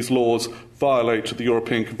clear that these laws violate the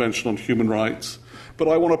European Convention on Human Rights. But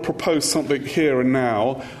I want to propose something here and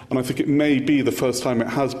now, and I think it may be the first time it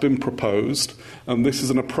has been proposed, and this is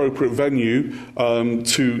an appropriate venue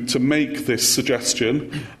to make this suggestion,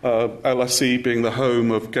 LSE being the home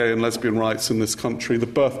of gay and lesbian rights in this country, the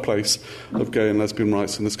birthplace of gay and lesbian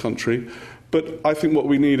rights in this country. But I think what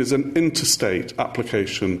we need is an interstate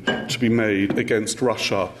application to be made against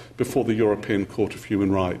Russia before the European Court of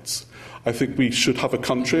Human Rights. I think we should have a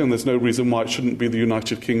country, and there's no reason why it shouldn't be the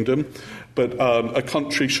United Kingdom, but a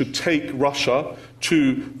country should take Russia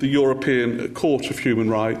to the European Court of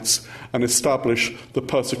Human Rights and establish the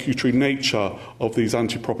persecutory nature of these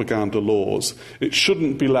anti-propaganda laws. It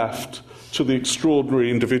shouldn't be left to the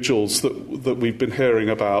extraordinary individuals that we've been hearing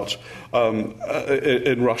about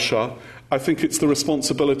in Russia. I think it's the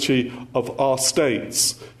responsibility of our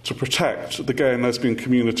states to protect the gay and lesbian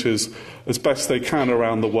communities as best they can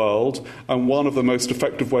around the world. And one of the most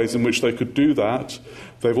effective ways in which they could do that,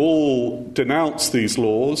 they've all denounced these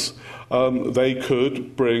laws. They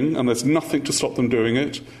could bring, and there's nothing to stop them doing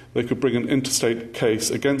it, they could bring an interstate case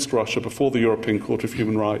against Russia before the European Court of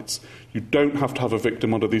Human Rights. You don't have to have a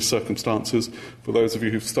victim under these circumstances. For those of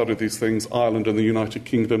you who've studied these things, Ireland and the United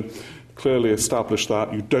Kingdom clearly established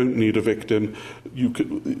that. You don't need a victim.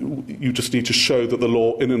 You just need to show that the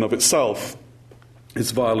law in and of itself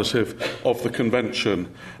is violative of the Convention.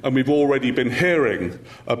 And we've already been hearing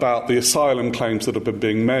about the asylum claims that have been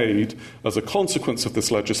being made as a consequence of this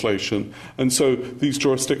legislation. And so these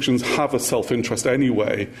jurisdictions have a self-interest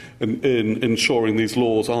anyway in ensuring these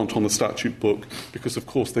laws aren't on the statute book, because, of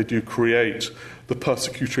course, they do create the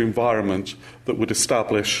persecutory environment that would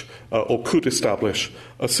establish or could establish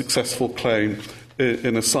a successful claim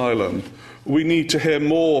in asylum. We need to hear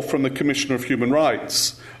more from the Commissioner of Human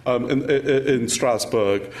Rights in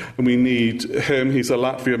Strasbourg, and we need him. He's a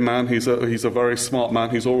Latvian man. He's a very smart man.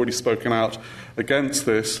 He's already spoken out against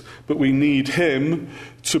this, but we need him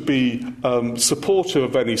to be supportive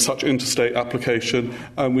of any such interstate application,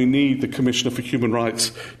 and we need the Commissioner for Human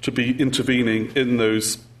Rights to be intervening in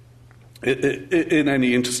those. In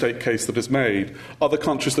any interstate case that is made. Other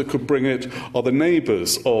countries that could bring it are the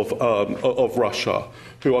neighbours of Russia,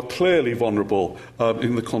 who are clearly vulnerable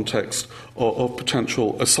in the context of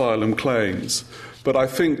potential asylum claims. But I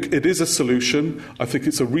think it is a solution. I think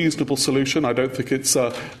it's a reasonable solution. I don't think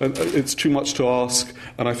it's too much to ask,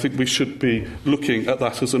 and I think we should be looking at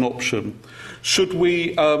that as an option. Should we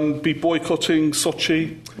be boycotting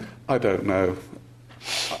Sochi? I don't know.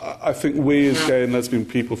 I think we as gay and lesbian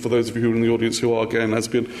people, for those of you who are in the audience who are gay and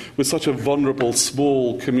lesbian, we're such a vulnerable,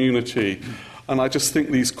 small community. And I just think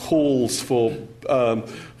these calls for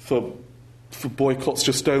boycotts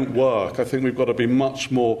just don't work. I think we've got to be much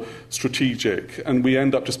more strategic. And we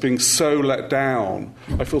end up just being so let down.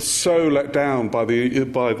 I feel so let down by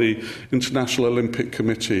the International Olympic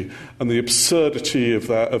Committee and the absurdity of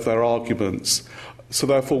their arguments. So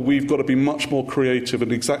therefore, we've got to be much more creative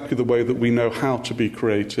in exactly the way that we know how to be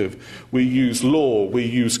creative. We use law, we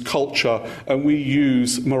use culture, and we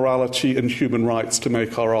use morality and human rights to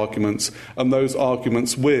make our arguments. And those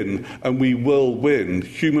arguments win, and we will win.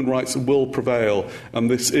 Human rights will prevail, and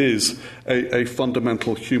this is a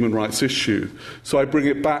fundamental human rights issue. So I bring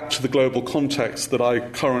it back to the global context that I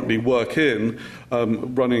currently work in,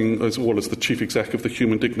 running as well as the Chief Exec of the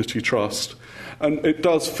Human Dignity Trust. And it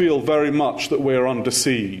does feel very much that we're under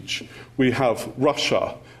siege. We have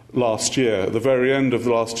Russia last year. At the very end of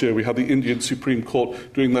last year, we had the Indian Supreme Court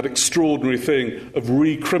doing that extraordinary thing of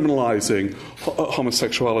recriminalising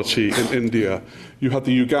homosexuality in India. You had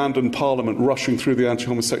the Ugandan Parliament rushing through the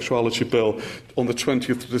anti-homosexuality bill on the 20th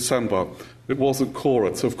of December. It wasn't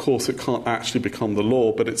Court, so of course it can't actually become the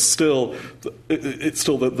law, but it's still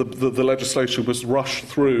the legislation was rushed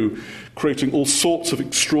through, creating all sorts of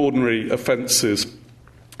extraordinary offences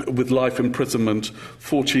with life imprisonment,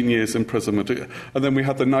 14 years imprisonment. And then we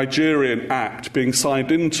had the Nigerian Act being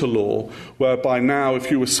signed into law, whereby now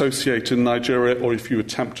if you associate in Nigeria or if you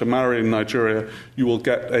attempt to marry in Nigeria, you will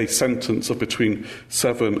get a sentence of between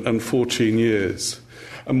 7 and 14 years.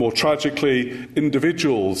 And more tragically,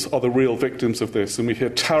 individuals are the real victims of this, and we hear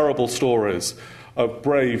terrible stories of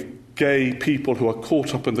brave gay people who are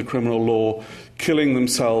caught up in the criminal law, killing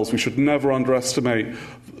themselves. We should never underestimate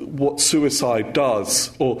what suicide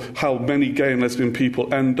does, or how many gay and lesbian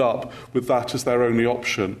people end up with that as their only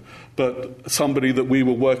option. But somebody that we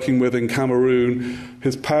were working with in Cameroon,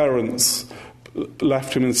 his parents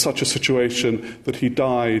left him in such a situation that he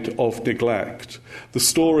died of neglect. The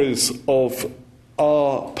stories of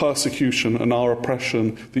our persecution and our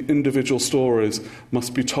oppression, the individual stories,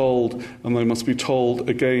 must be told, and they must be told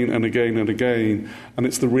again and again and again. And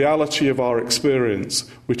it's the reality of our experience,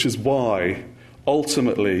 which is why,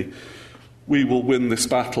 ultimately, we will win this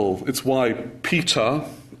battle. It's why Peter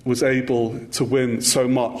was able to win so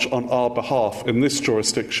much on our behalf in this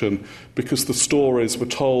jurisdiction, because the stories were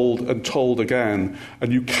told and told again,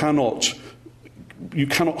 and you cannot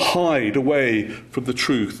hide away from the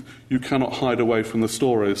truth. You cannot hide away from the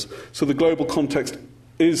stories. So the global context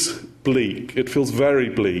is bleak. It feels very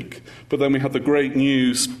bleak. But then we had the great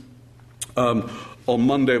news on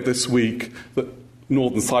Monday of this week that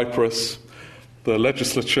Northern Cyprus, the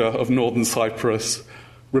legislature of Northern Cyprus,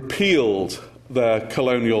 repealed their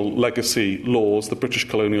colonial legacy laws, the British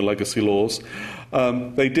colonial legacy laws.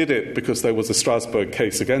 They did it because there was a Strasbourg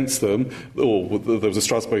case against them, or there was a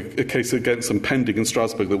Strasbourg case against them pending in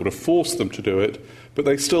Strasbourg that would have forced them to do it, but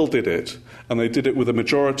they still did it. And they did it with a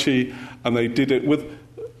majority, and they did it with,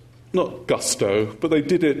 not gusto, but they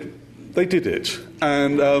did it.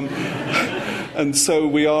 And so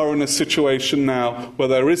we are in a situation now where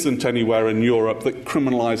there isn't anywhere in Europe that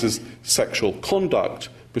criminalises sexual conduct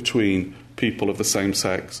between people of the same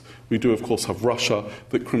sex. We do, of course, have Russia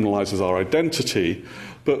that criminalises our identity,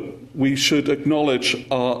 but we should acknowledge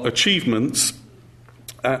our achievements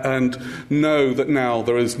and know that now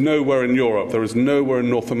there is nowhere in Europe, there is nowhere in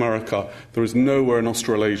North America, there is nowhere in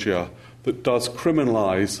Australasia that does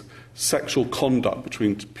criminalise sexual conduct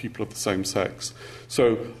between people of the same sex.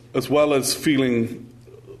 So, as well as feeling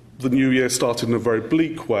the new year started in a very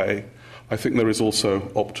bleak way, I think there is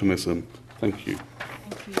also optimism. Thank you.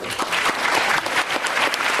 Thank you.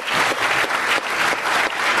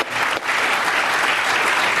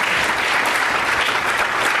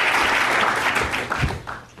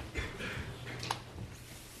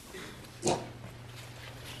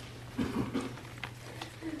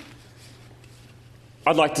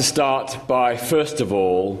 I'd like to start by, first of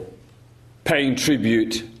all, paying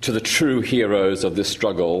tribute to the true heroes of this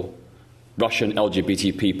struggle, Russian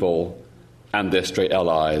LGBT people and their straight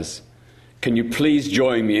allies. Can you please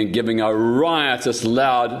join me in giving a riotous,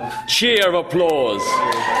 loud cheer of applause?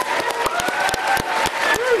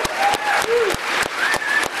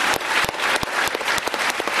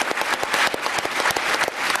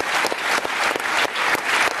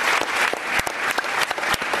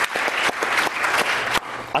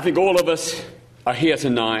 I think all of us are here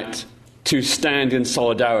tonight to stand in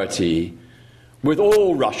solidarity with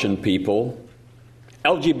all Russian people,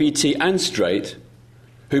 LGBT and straight,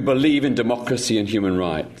 who believe in democracy and human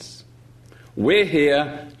rights. We're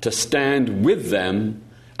here to stand with them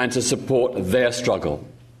and to support their struggle.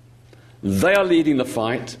 They are leading the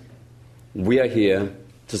fight. We are here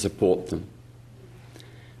to support them.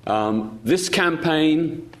 This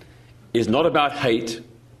campaign is not about hate,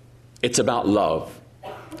 it's about love.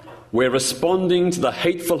 We're responding to the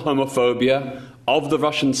hateful homophobia of the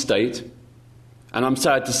Russian state, and I'm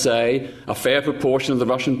sad to say, a fair proportion of the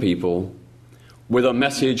Russian people, with a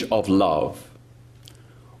message of love.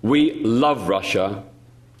 We love Russia,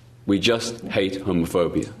 we just hate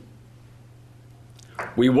homophobia.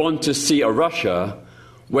 We want to see a Russia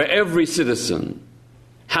where every citizen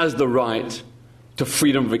has the right to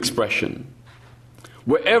freedom of expression,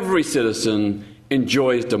 where every citizen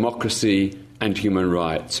enjoys democracy and human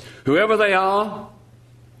rights, whoever they are,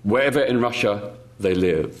 wherever in Russia they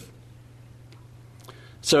live.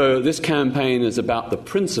 So this campaign is about the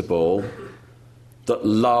principle that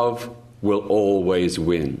love will always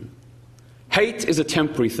win. Hate is a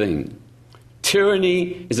temporary thing.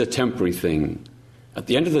 Tyranny is a temporary thing. At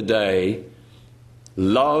the end of the day,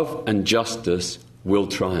 love and justice will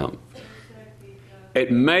triumph.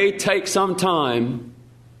 It may take some time,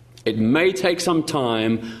 but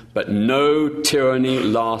no tyranny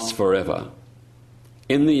lasts forever.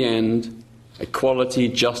 In the end, equality,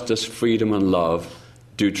 justice, freedom, and love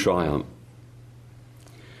do triumph.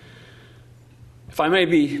 If I may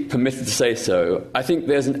be permitted to say so, I think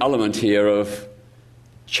there's an element here of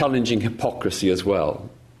challenging hypocrisy as well.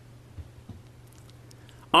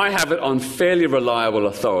 I have it on fairly reliable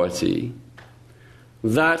authority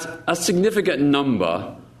that a significant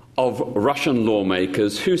number of Russian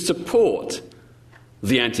lawmakers who support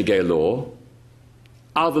the anti-gay law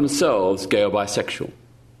are themselves gay or bisexual.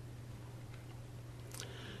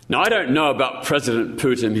 Now, I don't know about President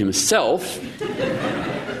Putin himself,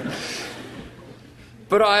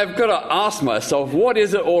 but I've got to ask myself, what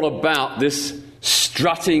is it all about, this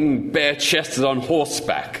strutting bare-chested on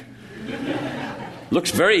horseback?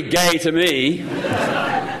 Looks very gay to me.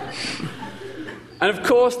 And of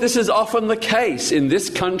course, this is often the case in this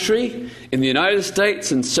country, in the United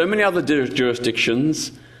States, and so many other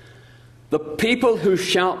jurisdictions. The people who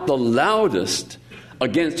shout the loudest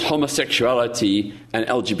against homosexuality and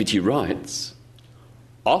LGBT rights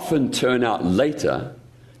often turn out later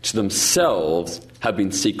to themselves have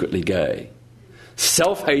been secretly gay.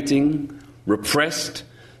 Self-hating, repressed,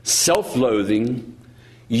 self-loathing,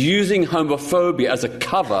 using homophobia as a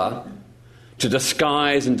cover to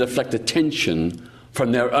disguise and deflect attention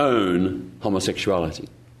from their own homosexuality.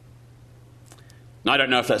 Now, I don't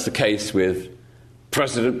know if that's the case with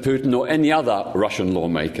President Putin or any other Russian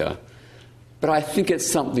lawmaker, but I think it's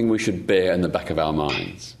something we should bear in the back of our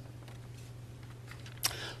minds.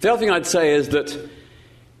 The other thing I'd say is that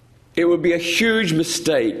it would be a huge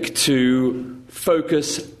mistake to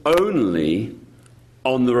focus only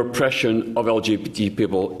on the repression of LGBT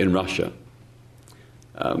people in Russia.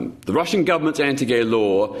 The Russian government's anti-gay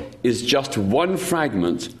law is just one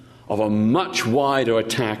fragment of a much wider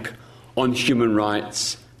attack on human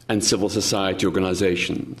rights and civil society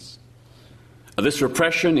organizations. This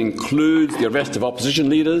repression includes the arrest of opposition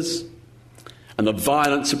leaders and the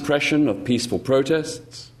violent suppression of peaceful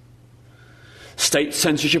protests, state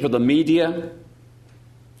censorship of the media,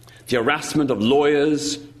 the harassment of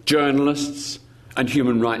lawyers, journalists, and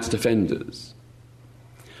human rights defenders.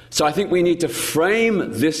 So I think we need to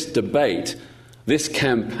frame this debate, this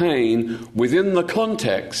campaign, within the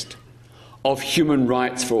context of human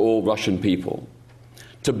rights for all Russian people,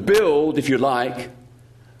 to build, if you like,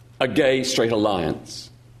 a gay-straight alliance.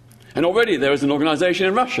 And already there is an organization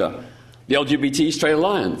in Russia, the LGBT Straight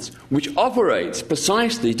Alliance, which operates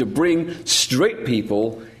precisely to bring straight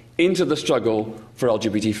people into the struggle for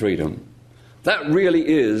LGBT freedom. That really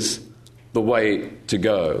is the way to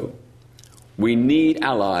go. We need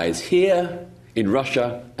allies here, in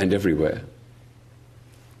Russia, and everywhere.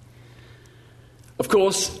 Of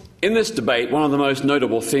course, in this debate, one of the most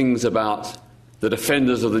notable things about the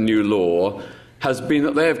defenders of the new law has been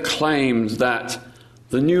that they have claimed that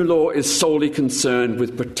the new law is solely concerned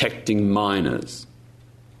with protecting minors.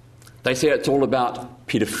 They say it's all about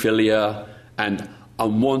paedophilia and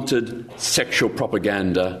unwanted sexual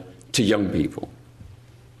propaganda to young people.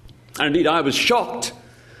 And indeed, I was shocked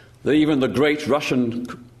that even the great Russian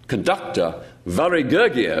conductor, Valery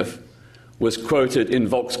Gergiev, was quoted in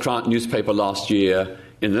Volkskrant newspaper last year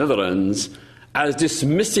in the Netherlands as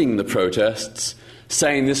dismissing the protests,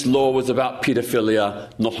 saying this law was about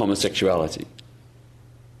paedophilia, not homosexuality.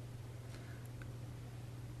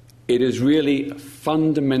 It is really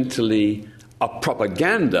fundamentally a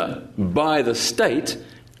propaganda by the state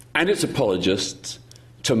and its apologists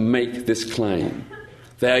to make this claim.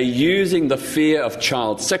 They are using the fear of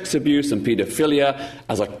child sex abuse and paedophilia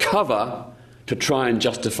as a cover to try and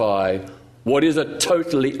justify what is a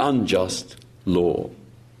totally unjust law.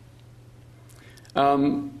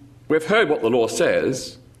 We've heard what the law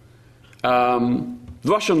says. The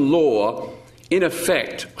Russian law, in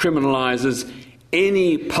effect, criminalizes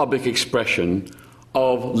any public expression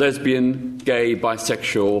of lesbian, gay,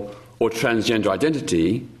 bisexual, or transgender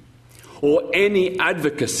identity, or any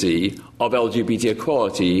advocacy of LGBT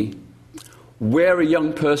equality where a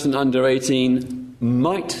young person under 18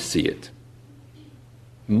 might see it.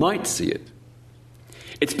 Might see it.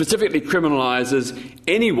 It specifically criminalizes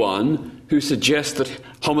anyone who suggests that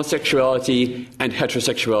homosexuality and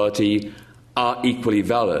heterosexuality are equally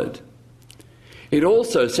valid. It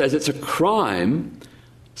also says it's a crime,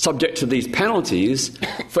 subject to these penalties,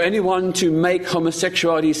 for anyone to make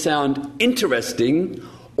homosexuality sound interesting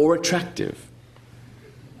or attractive.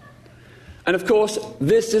 And of course,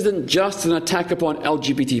 this isn't just an attack upon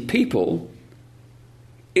LGBT people,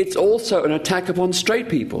 it's also an attack upon straight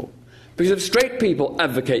people. Because if straight people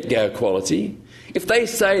advocate gay equality, if they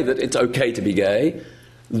say that it's okay to be gay,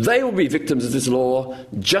 they will be victims of this law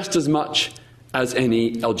just as much as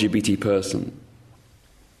any LGBT person.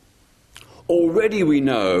 Already we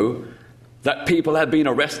know that people have been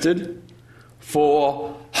arrested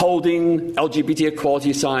for holding LGBT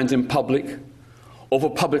equality signs in public or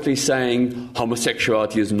for publicly saying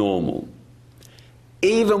homosexuality is normal,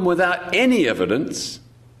 even without any evidence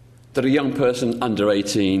that a young person under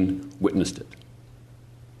 18 witnessed it.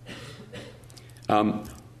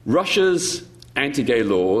 Russia's anti-gay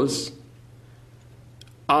laws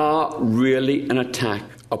are really an attack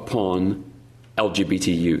upon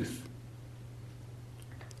LGBT youth.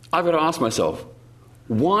 I've got to ask myself,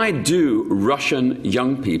 why do Russian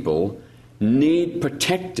young people need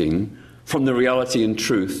protecting from the reality and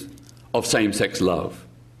truth of same-sex love?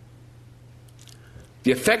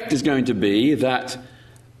 The effect is going to be that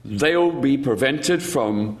they'll be prevented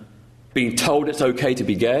from being told it's okay to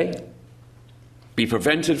be gay, be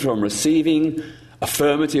prevented from receiving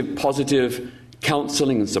affirmative, positive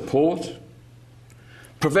counselling and support,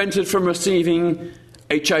 prevented from receiving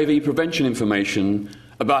HIV prevention information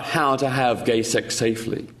about how to have gay sex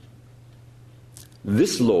safely.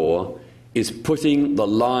 This law is putting the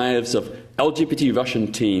lives of LGBT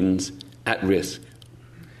Russian teens at risk.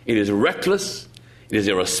 It is reckless, it is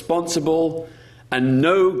irresponsible, and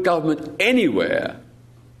no government anywhere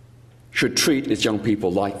should treat its young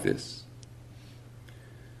people like this.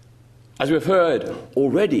 As we've heard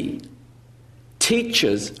already,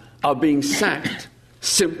 teachers are being sacked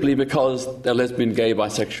simply because they're lesbian, gay,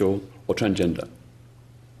 bisexual, or transgender.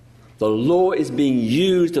 The law is being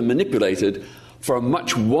used and manipulated for a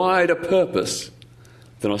much wider purpose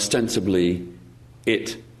than ostensibly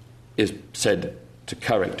it is said to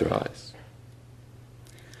characterize.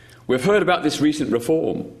 We've heard about this recent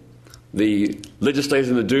reform, the legislators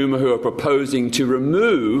in the Duma who are proposing to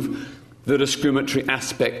remove the discriminatory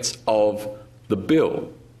aspects of the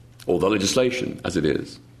bill, or the legislation as it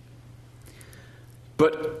is.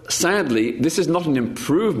 But sadly, this is not an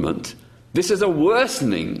improvement, this is a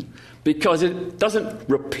worsening, because it doesn't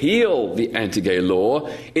repeal the anti-gay law,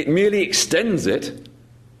 it merely extends it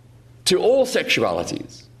to all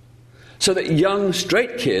sexualities. So that young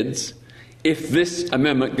straight kids, if this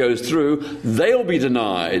amendment goes through, they'll be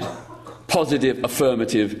denied positive,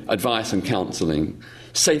 affirmative advice and counselling,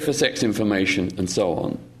 safer sex information, and so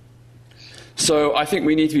on. So I think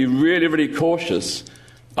we need to be really, really cautious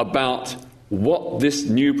about what this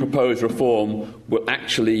new proposed reform will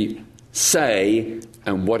actually say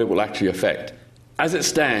and what it will actually affect. As it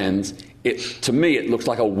stands, to me, it looks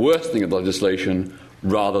like a worsening of the legislation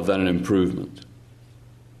rather than an improvement.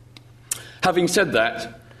 Having said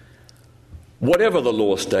that, whatever the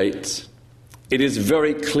law states, it is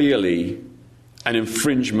very clearly an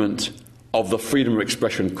infringement of the freedom of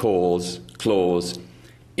expression clause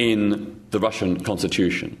in the Russian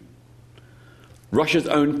constitution. Russia's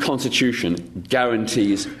own constitution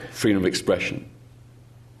guarantees freedom of expression.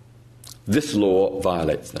 This law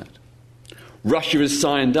violates that. Russia has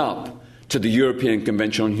signed up to the European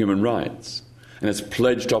Convention on Human Rights and has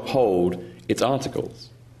pledged to uphold its articles.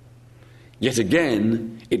 Yet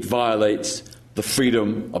again, it violates the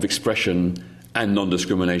freedom of expression and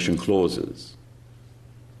non-discrimination clauses.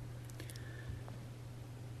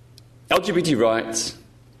 LGBT rights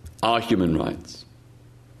are human rights.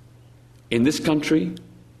 In this country,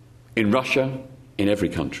 in Russia, in every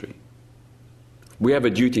country. We have a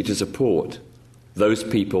duty to support those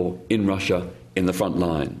people in Russia in the front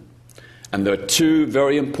line. And there are two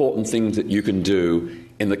very important things that you can do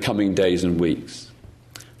in the coming days and weeks.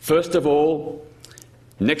 First of all,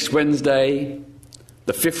 next Wednesday,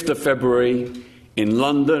 the 5th of February, in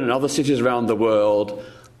London and other cities around the world,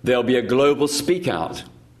 there'll be a global speak out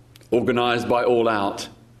organised by All Out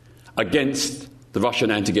against the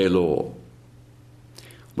Russian anti-gay law.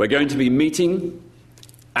 We're going to be meeting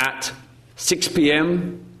at 6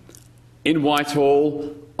 p.m. in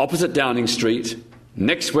Whitehall, opposite Downing Street,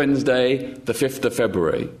 next Wednesday, the 5th of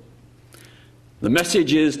February. The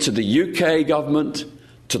message is to the UK government,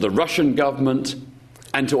 to the Russian government,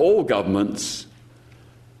 and to all governments: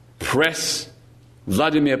 press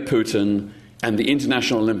Vladimir Putin and the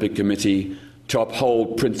International Olympic Committee to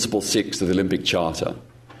uphold Principle 6 of the Olympic Charter,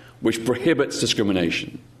 which prohibits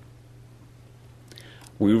discrimination.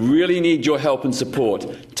 We really need your help and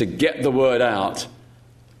support to get the word out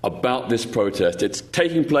about this protest. It's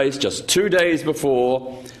taking place just 2 days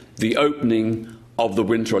before the opening of the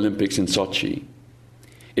Winter Olympics in Sochi.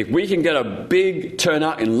 If we can get a big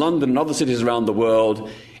turnout in London and other cities around the world,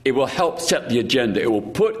 it will help set the agenda. It will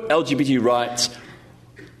put LGBT rights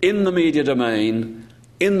in the media domain,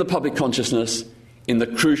 in the public consciousness, in the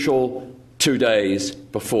crucial 2 days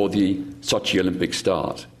before the Sochi Olympics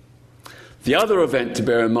start. The other event to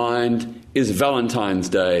bear in mind is Valentine's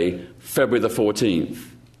Day, February the 14th.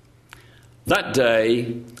 That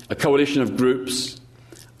day, a coalition of groups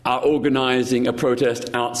are organising a protest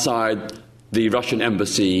outside the Russian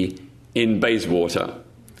embassy in Bayswater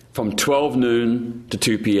from 12 noon to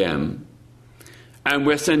 2 p.m. And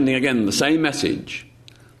we're sending again the same message.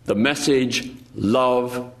 The message,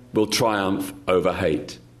 love will triumph over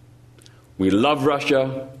hate. We love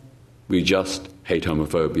Russia, we just hate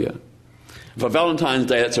homophobia. For Valentine's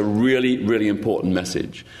Day, that's a really, really important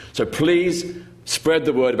message. So please spread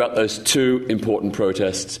the word about those two important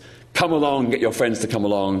protests. Come along, get your friends to come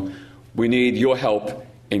along. We need your help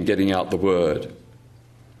in getting out the word.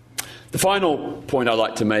 The final point I'd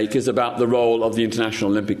like to make is about the role of the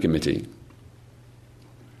International Olympic Committee.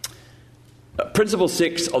 Principle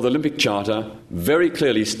 6 of the Olympic Charter very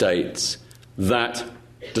clearly states that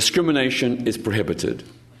discrimination is prohibited,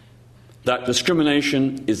 that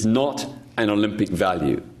discrimination is not an Olympic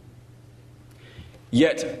value.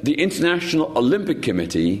 Yet the International Olympic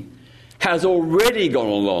Committee has already gone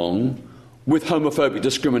along with homophobic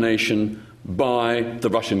discrimination by the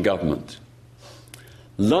Russian government.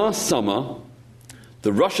 Last summer,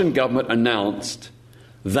 the Russian government announced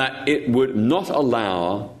that it would not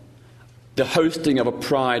allow the hosting of a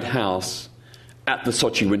Pride House at the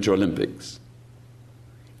Sochi Winter Olympics,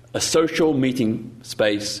 a social meeting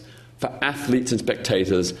space for athletes and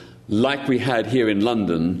spectators like we had here in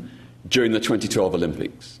London during the 2012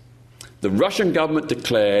 Olympics. The Russian government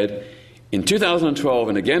declared in 2012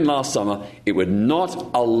 and again last summer it would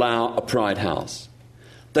not allow a Pride House.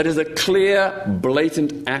 That is a clear,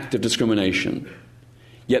 blatant act of discrimination.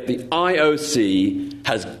 Yet the IOC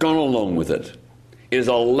has gone along with it. It has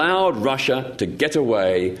allowed Russia to get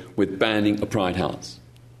away with banning a Pride House.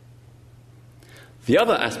 The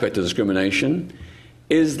other aspect of discrimination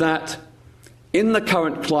is that in the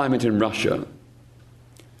current climate in Russia,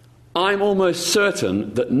 I'm almost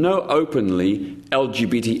certain that no openly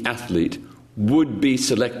LGBT athlete would be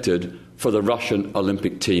selected for the Russian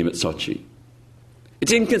Olympic team at Sochi.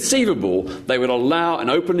 It's inconceivable they would allow an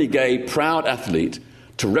openly gay, proud athlete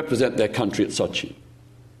to represent their country at Sochi.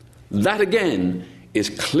 That, again, is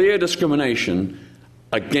clear discrimination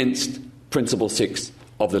against Principle 6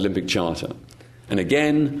 of the Olympic Charter. And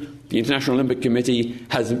again, the International Olympic Committee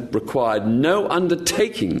has required no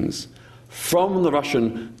undertakings from the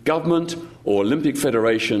Russian government or Olympic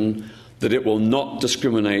Federation that it will not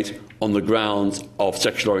discriminate on the grounds of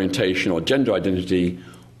sexual orientation or gender identity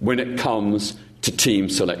when it comes to team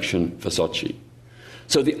selection for Sochi.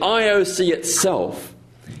 So the IOC itself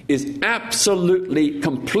is absolutely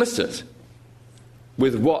complicit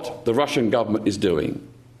with what the Russian government is doing.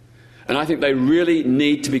 And I think they really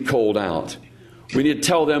need to be called out. We need to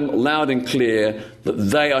tell them loud and clear that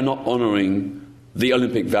they are not honouring the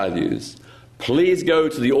Olympic values. Please go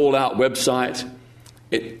to the All Out website.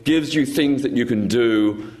 It gives you things that you can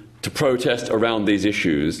do to protest around these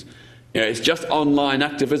issues. You know, it's just online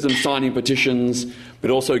activism, signing petitions,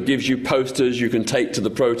 but also gives you posters you can take to the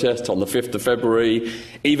protest on the 5th of February,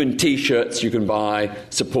 even T-shirts you can buy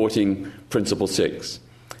supporting Principle 6.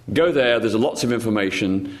 Go there, there's lots of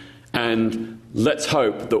information, and let's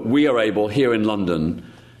hope that we are able here in London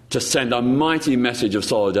to send a mighty message of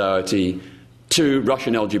solidarity to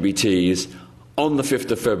Russian LGBTs on the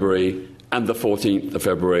 5th of February and the 14th of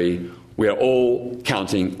February. We are all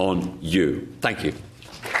counting on you. Thank you.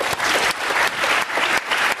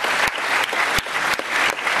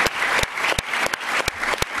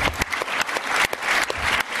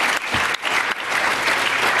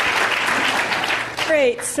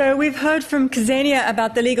 Great. So we've heard from Kseniya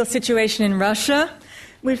about the legal situation in Russia.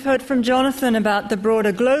 We've heard from Jonathan about the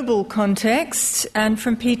broader global context, and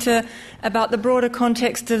from Peter about the broader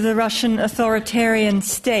context of the Russian authoritarian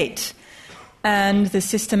state and the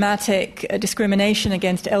systematic discrimination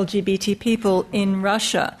against LGBT people in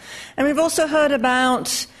Russia. And we've also heard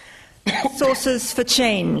about sources for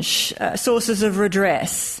change, sources of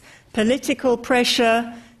redress, political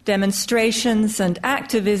pressure, demonstrations and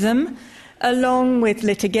activism, along with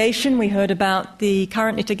litigation. We heard about the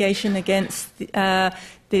current litigation against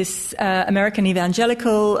this American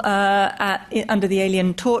evangelical under the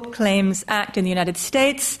Alien Tort Claims Act in the United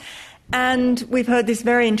States. And we've heard this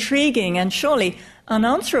very intriguing and surely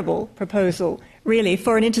unanswerable proposal, really,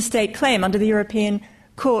 for an interstate claim under the European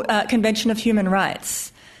Convention of Human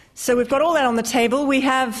Rights. So we've got all that on the table. We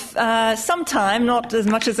have some time, not as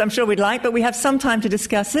much as I'm sure we'd like, but we have some time to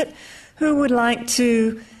discuss it. Who would like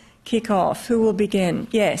to kick off? Who will begin?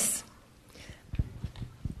 Yes.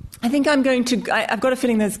 I think I've got a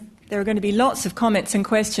feeling there are going to be lots of comments and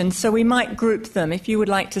questions, so we might group them. If you would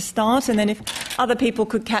like to start, and then if other people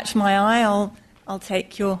could catch my eye, I'll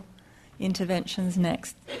take your interventions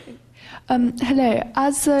next. Hello.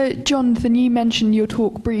 As Jonathan, you mentioned in your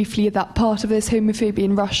talk briefly that part of this homophobia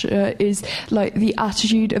in Russia is like the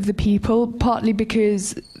attitude of the people, partly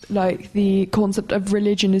because like the concept of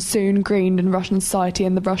religion is so ingrained in Russian society,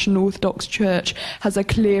 and the Russian Orthodox Church has a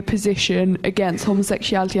clear position against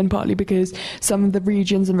homosexuality, and partly because some of the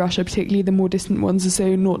regions in Russia, particularly the more distant ones, are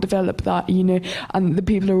so not developed that, and the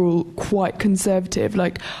people are all quite conservative.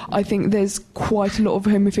 Like, I think there's quite a lot of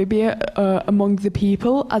homophobia among the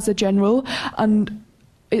people as a general, and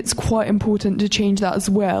it's quite important to change that as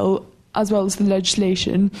well as the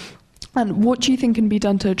legislation. And what do you think can be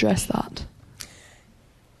done to address that?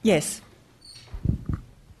 Yes.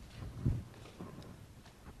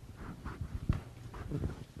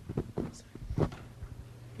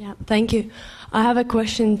 Yeah, thank you. I have a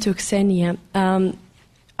question to Kseniya.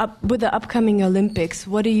 With the upcoming Olympics,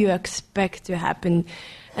 what do you expect to happen?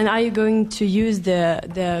 And are you going to use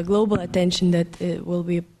the global attention that will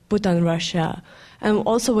be put on Russia And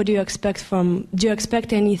also, what do you expect do you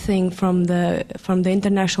expect anything from the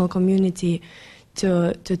international community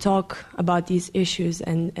to talk about these issues,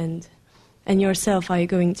 and yourself, are you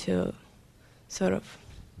going to sort of?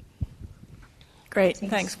 Great,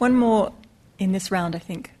 thanks. One more in this round, I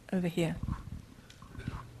think, over here.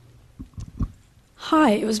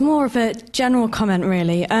 Hi, it was more of a general comment,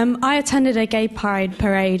 really. I attended a gay pride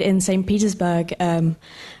parade in St Petersburg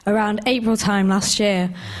around April time last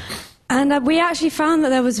year, and we actually found that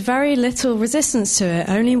there was very little resistance to it.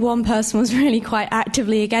 Only one person was really quite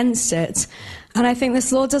actively against it. And I think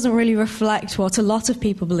this law doesn't really reflect what a lot of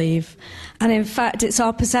people believe. And in fact, it's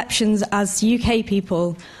our perceptions as UK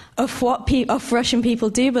people of what Russian people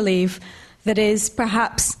do believe that is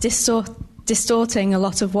perhaps distorting a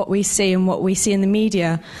lot of what we see and what we see in the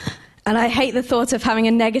media. And I hate the thought of having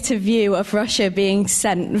a negative view of Russia being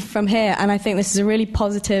sent from here. And I think this is a really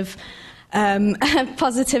positive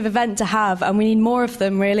event to have, and we need more of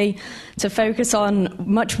them, really, to focus on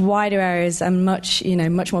much wider areas and much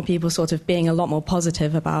more people sort of being a lot more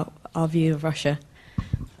positive about our view of Russia.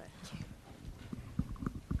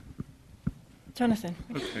 Jonathan.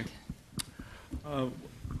 Okay.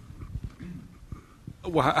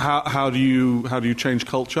 Well, how do you change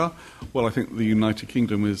culture? Well, I think the United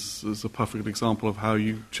Kingdom is a perfect example of how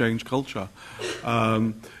you change culture.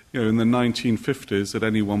 In the 1950s, at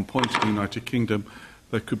any one point in the United Kingdom,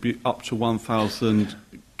 there could be up to 1,000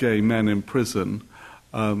 gay men in prison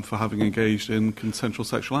for having engaged in consensual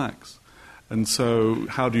sexual acts. And so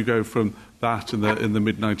how do you go from that in the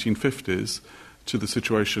mid-1950s to the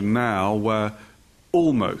situation now where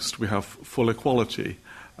almost we have full equality?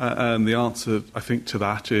 And the answer, I think, to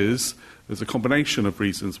that is there's a combination of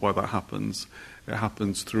reasons why that happens. It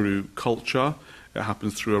happens through culture. It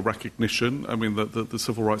happens through a recognition. I mean, the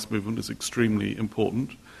civil rights movement is extremely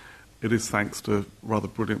important. It is thanks to rather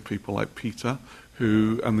brilliant people like Peter,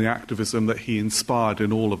 and the activism that he inspired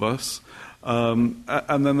in all of us. And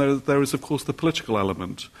then there is, of course, the political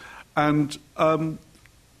element. And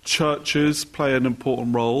churches play an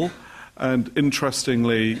important role. And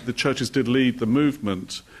interestingly, the churches did lead the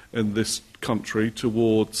movement in this country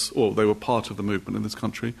towards, or they were part of the movement in this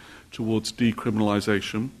country, towards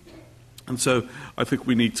decriminalisation. And so I think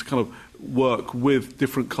we need to kind of work with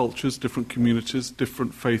different cultures, different communities,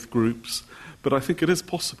 different faith groups. But I think it is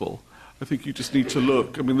possible. I think you just need to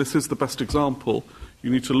look. I mean, this is the best example.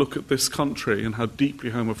 You need to look at this country and how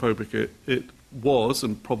deeply homophobic it was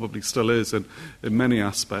and probably still is in many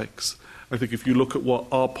aspects. I think if you look at what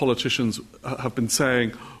our politicians have been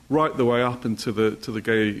saying right the way up into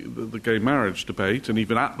the gay marriage debate, and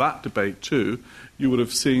even at that debate too, you would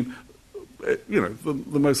have seen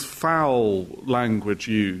the most foul language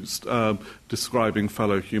used describing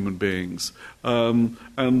fellow human beings.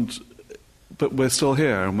 But we're still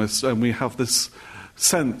here, and we have this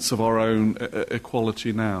sense of our own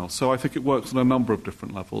equality now. So I think it works on a number of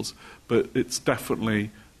different levels, but it's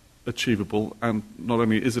definitely achievable, and not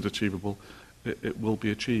only is it achievable, it will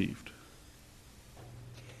be achieved.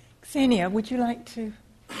 Kseniya, would you like to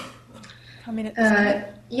come in at this point?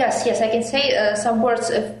 Yes, I can say some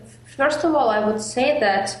words. First of all, I would say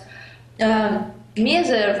that me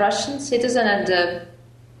as a Russian citizen and a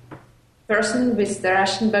person with the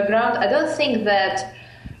Russian background, I don't think that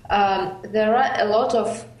there are a lot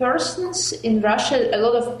of persons in Russia, a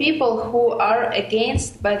lot of people who are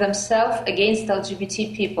by themselves against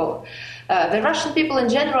LGBT people. The Russian people in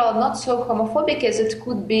general are not so homophobic as it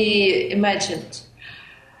could be imagined.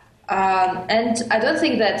 And I don't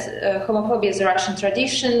think that homophobia is a Russian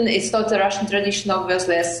tradition. It's not a Russian tradition,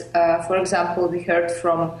 obviously, as, for example, we heard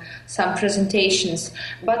from some presentations.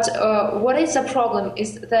 But what is the problem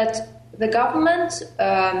is that the government,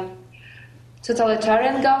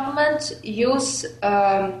 totalitarian government, use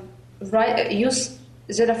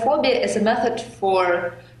xenophobia as a method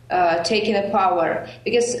for taking the power.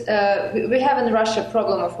 Because we have in Russia a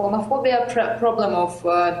problem of homophobia, problem of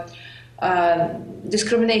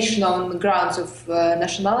discrimination on grounds of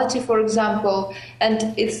nationality, for example,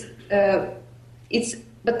 and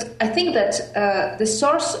but I think that the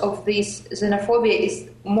source of this xenophobia is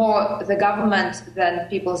more the government than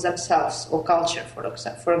people themselves or culture, for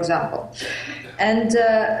example. And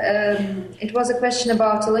it was a question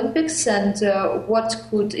about Olympics and what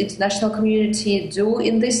could international community do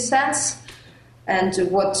in this sense, and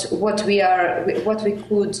what we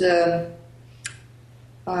could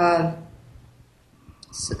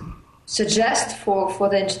suggest for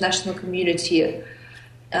the international community.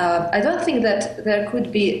 I don't think that there could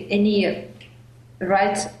be any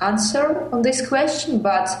right answer on this question,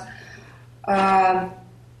 but I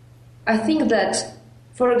think that,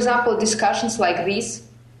 for example, discussions like this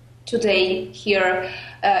today here.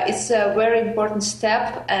 It's a very important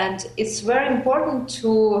step, and it's very important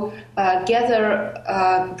to gather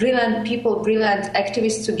brilliant people, brilliant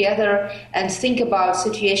activists together and think about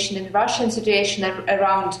situation in Russia and situation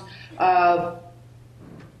around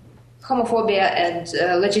homophobia and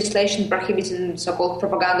legislation prohibiting so-called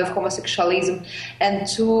propaganda of homosexualism, and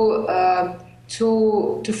to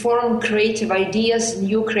form creative ideas,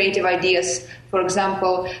 new creative ideas. For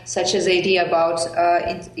example, such as the idea about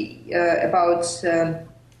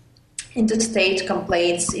interstate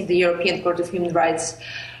complaints in the European Court of Human Rights,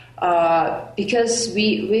 because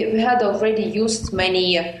we had already used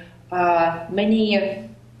many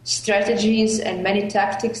strategies and many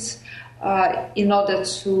tactics in order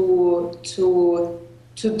to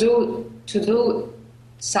do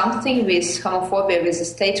something with homophobia, with the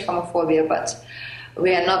state homophobia, but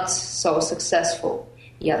we are not so successful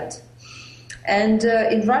yet. And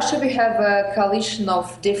in Russia we have a coalition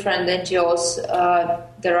of different NGOs,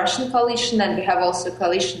 the Russian coalition, and we have also a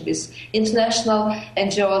coalition with international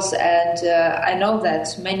NGOs, and I know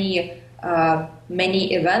that many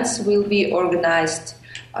events will be organized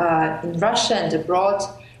in Russia and abroad,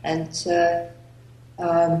 and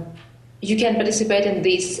you can participate in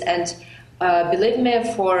this. And believe me,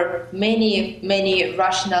 for many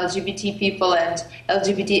Russian LGBT people and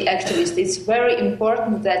LGBT activists, it's very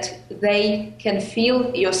important that they can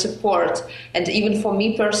feel your support. And even for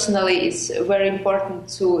me personally, it's very important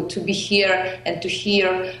to be here and to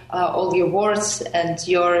hear all your words and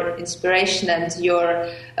your inspiration and your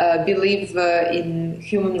belief in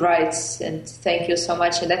human rights. And thank you so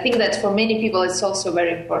much. And I think that for many people, it's also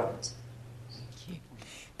very important. Thank you.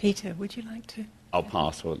 Peter, would you like to? I'll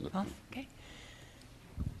pass. Pass? Okay.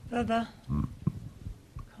 Further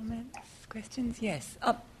comments, questions? Yes.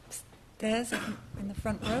 Upstairs in the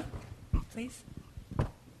front row, please.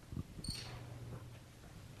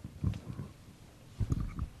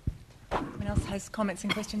 Anyone else has comments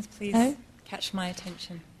and questions, please catch my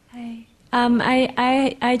attention. Hi.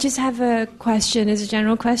 I just have a question, as a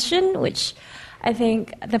general question, which I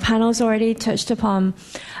think the panel's already touched upon.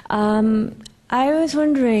 I was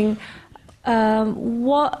wondering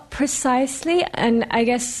what precisely, and I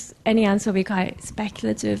guess any answer will be quite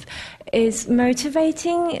speculative, is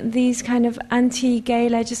motivating these kind of anti-gay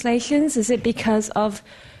legislations? Is it because of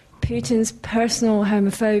Putin's personal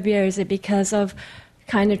homophobia? Is it because of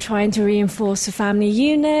kind of trying to reinforce the family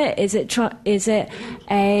unit? Is it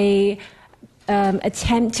a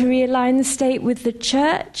attempt to realign the state with the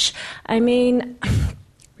church? I mean,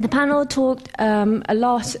 the panel talked a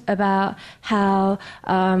lot about how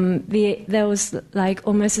there was like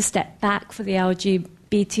almost a step back for the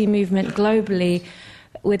LGBT movement globally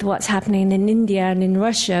with what's happening in India and in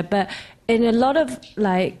Russia, but in a lot of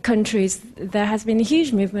like countries there has been a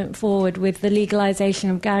huge movement forward with the legalization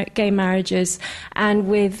of gay marriages, and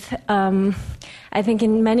with I think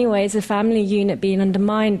in many ways the family unit being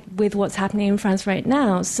undermined with what's happening in France right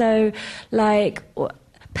now. So like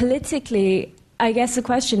politically, I guess the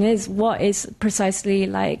question is, what is precisely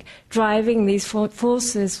like driving these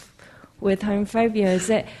forces with homophobia? Is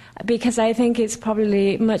it because I think it's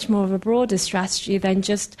probably much more of a broader strategy than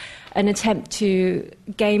just an attempt to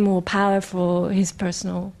gain more power for his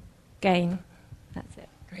personal gain? That's it.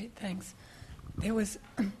 Great, thanks. There was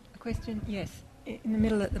a question, yes, in the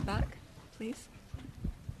middle at the back, please.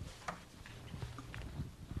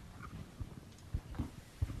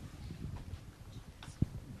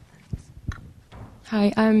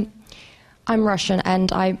 Hi, I'm Russian,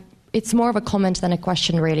 and it's more of a comment than a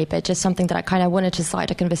question, really, but just something that I kind of wanted to cite,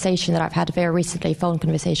 a conversation that I've had very recently, a phone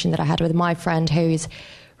conversation that I had with my friend who is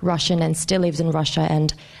Russian and still lives in Russia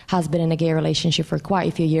and has been in a gay relationship for quite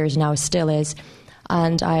a few years now, still is.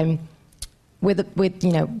 And with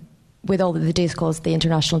all the discourse, the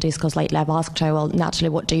international discourse lately, I've asked her, well, Natalie,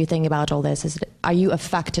 what do you think about all this? Are you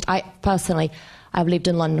affected? I've lived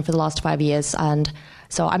in London for the last 5 years, and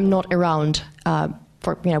so I'm not around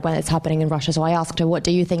for when it's happening in Russia. So I asked her, what do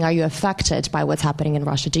you think? Are you affected by what's happening in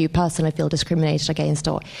Russia? Do you personally feel discriminated against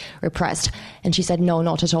or repressed? And she said, no,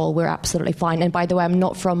 not at all. We're absolutely fine. And by the way, I'm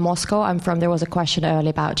not from Moscow. There was a question earlier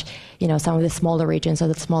about, some of the smaller regions or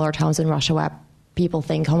the smaller towns in Russia where people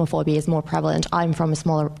think homophobia is more prevalent. I'm from a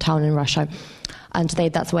smaller town in Russia, and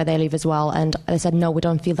that's where they live as well. And they said, no, we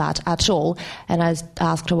don't feel that at all. And I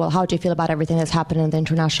asked her, well, how do you feel about everything that's happening at the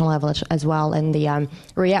international level as well, and the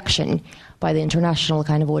reaction by the international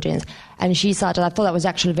kind of audience? And she said, and I thought that was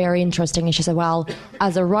actually very interesting, and she said, well,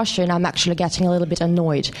 as a Russian, I'm actually getting a little bit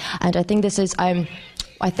annoyed. And I think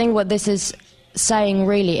I think what this is saying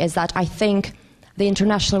really is that I think the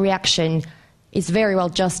international reaction is very well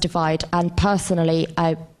justified, and personally,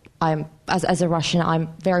 as a Russian, I'm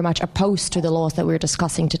very much opposed to the laws that we're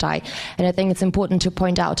discussing today. And I think it's important to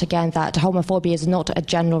point out again that homophobia is not a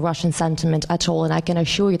general Russian sentiment at all. And I can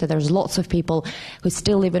assure you that there's lots of people who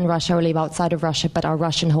still live in Russia or live outside of Russia but are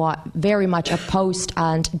Russian who are very much opposed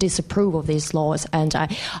and disapprove of these laws. And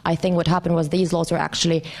I think what happened was these laws were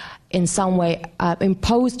actually in some way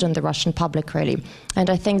imposed on the Russian public, really. And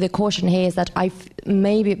I think the caution here is that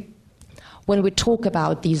maybe when we talk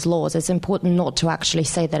about these laws, it's important not to actually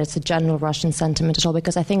say that it's a general Russian sentiment at all,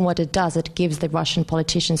 because I think what it does, it gives the Russian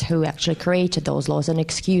politicians who actually created those laws an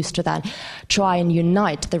excuse to then try and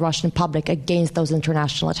unite the Russian public against those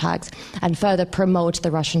international attacks and further promote the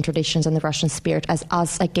Russian traditions and the Russian spirit as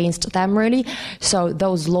us against them, really. So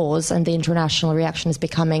those laws and the international reaction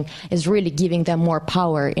is really giving them more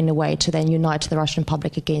power in a way to then unite the Russian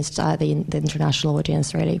public against the international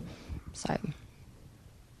audience, really. So.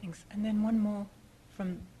 Thanks. And then one more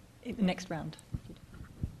from the next round.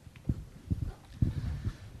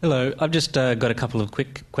 Hello. I've just got a couple of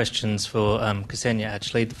quick questions for Kseniya,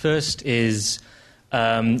 actually. The first is,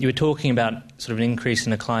 you were talking about sort of an increase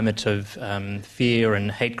in a climate of fear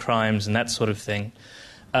and hate crimes and that sort of thing.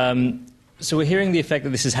 So we're hearing the effect that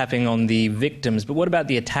this is happening on the victims, but what about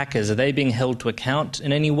the attackers? Are they being held to account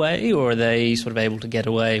in any way, or are they sort of able to get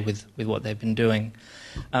away with what they've been doing?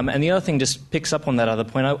 And the other thing just picks up on that other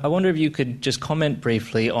point. I wonder if you could just comment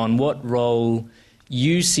briefly on what role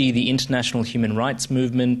you see the international human rights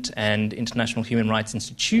movement and international human rights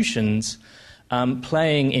institutions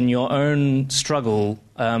playing in your own struggle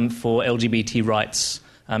for LGBT rights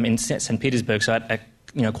in St Petersburg, so at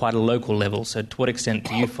quite a local level. So to what extent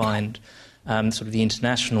do you find sort of the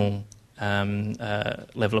international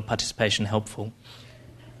level of participation helpful?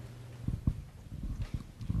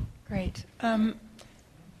 Great.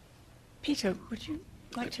 Peter, would you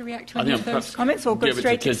like to react to any of those comments, or go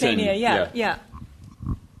straight to Kseniya? Yeah.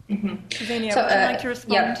 Mm-hmm. Kseniya, would you like to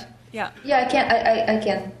respond? Yeah, I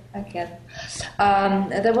can.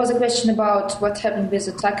 There was a question about what happened with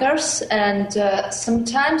attackers, and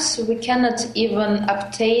sometimes we cannot even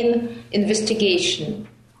obtain investigation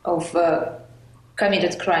of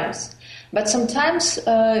committed crimes. But sometimes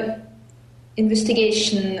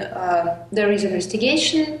investigation, there is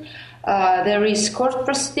investigation, there is court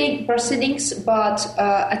proceedings, but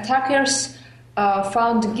attackers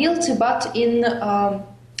found guilty, but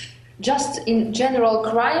just in general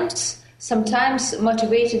crimes, sometimes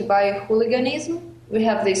motivated by hooliganism. We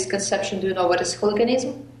have this conception. Do you know what is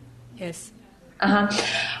hooliganism? Yes.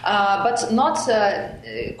 But not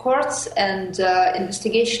courts and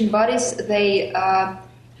investigation bodies. They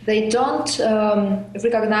don't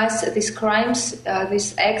recognize these crimes,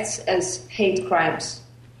 these acts as hate crimes.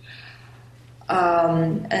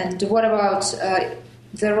 And what about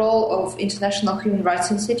the role of international human rights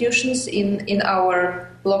institutions in our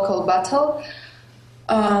local battle?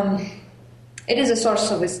 It is a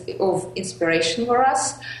source of inspiration for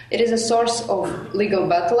us. It is a source of legal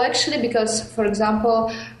battle, actually, because, for example,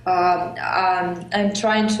 I'm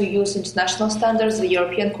trying to use international standards, the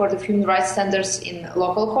European Court of Human Rights standards in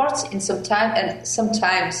local courts in some time, and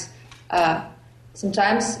sometimes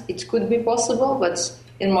it could be possible, but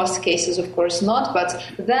in most cases, of course, not. But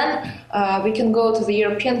then we can go to the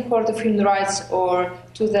European Court of Human Rights or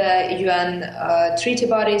to the UN treaty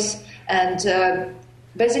bodies, and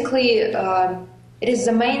basically, it is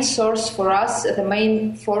the main source for us, the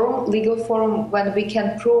main forum, legal forum, when we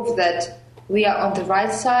can prove that we are on the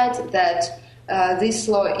right side, that this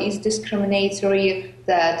law is discriminatory,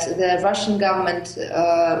 that the Russian government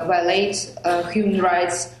violates human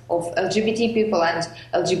rights of LGBT people and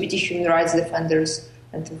LGBT human rights defenders,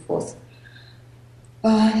 and so forth.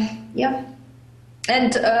 Yeah.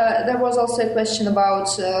 And there was also a question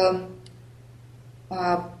about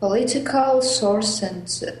political source and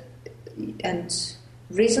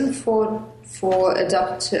reason for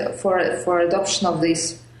adoption of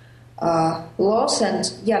these laws.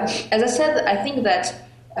 And yeah, as I said, I think that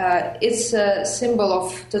it's a symbol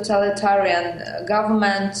of totalitarian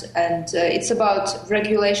government, and it's about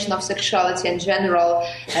regulation of sexuality in general.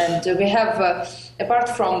 And we have, apart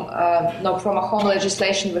from a home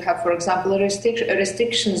legislation, we have, for example,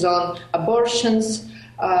 restrictions on abortions.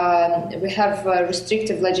 We have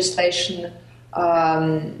restrictive legislation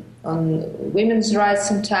on women's rights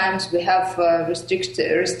sometimes. We have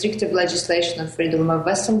restrictive legislation on freedom of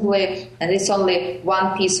assembly, and it's only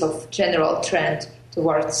one piece of general trend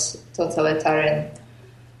towards totalitarian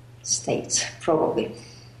states, probably.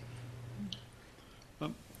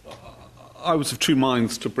 I was of two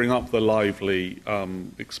minds to bring up the Lively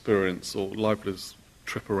experience, or Lively's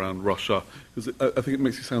trip around Russia, because I think it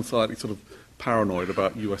makes you sound slightly sort of paranoid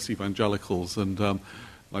about US evangelicals, and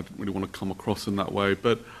I didn't really want to come across in that way.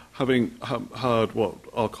 But having heard what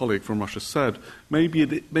our colleague from Russia said,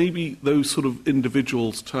 maybe those sort of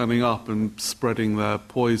individuals turning up and spreading their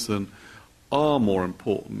poison are more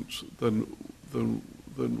important than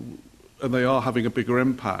and they are having a bigger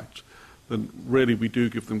impact than really we do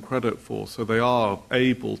give them credit for. So they are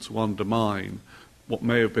able to undermine what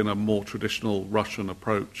may have been a more traditional Russian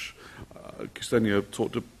approach. Kseniya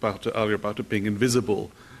talked about it earlier, about it being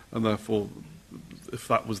invisible, and therefore, if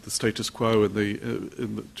that was the status quo in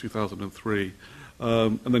the 2003,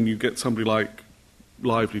 and then you get somebody like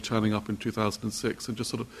Lively turning up in 2006 and just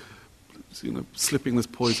sort of, slipping this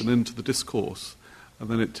poison into the discourse, and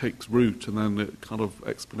then it takes root, and then it kind of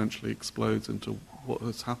exponentially explodes into what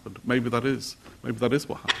has happened. Maybe that is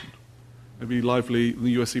what happened. Maybe Lively and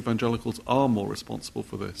the US evangelicals are more responsible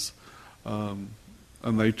for this, and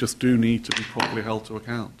they just do need to be properly held to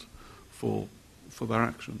account for their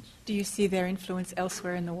actions. Do you see their influence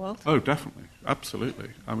elsewhere in the world? Oh, definitely, absolutely.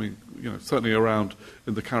 I mean, certainly around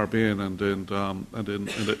in the Caribbean and in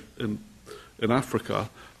Africa,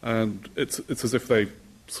 and it's as if they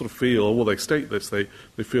sort of feel, well, they state this, they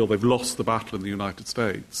feel they've lost the battle in the United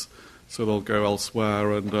States, so they'll go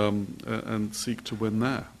elsewhere and seek to win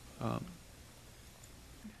there.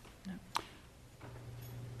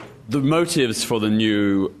 The motives for the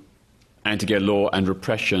new anti-gay law and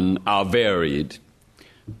repression are varied,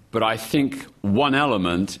 but I think one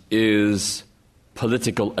element is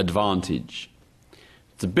political advantage.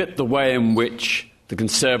 It's a bit the way in which the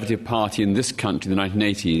Conservative Party in this country in the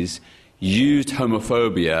 1980s used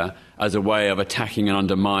homophobia as a way of attacking and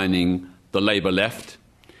undermining the Labour left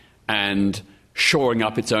and shoring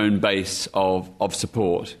up its own base of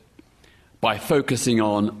support by focusing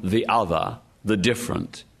on the other, the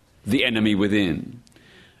different, the enemy within.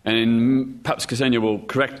 And perhaps Kseniya will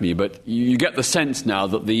correct me, but you get the sense now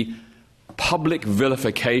that the public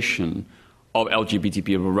vilification of LGBT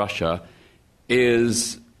people in Russia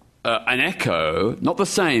is an echo, not the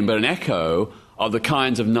same, but an echo of the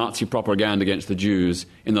kinds of Nazi propaganda against the Jews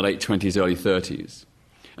in the late 20s, early 30s.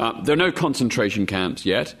 There are no concentration camps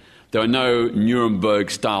yet. There are no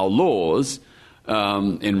Nuremberg-style laws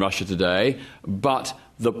in Russia today, but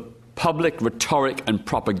the public rhetoric and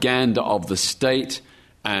propaganda of the state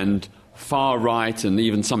and far-right and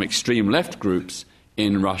even some extreme left groups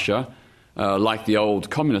in Russia, like the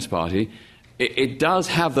old Communist Party, it does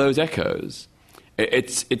have those echoes.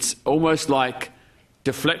 It's almost like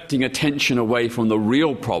deflecting attention away from the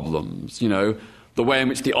real problems, the way in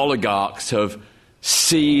which the oligarchs have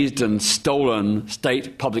seized and stolen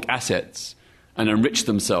state public assets and enriched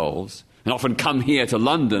themselves, and often come here to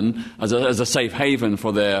London as a safe haven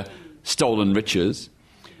for their stolen riches.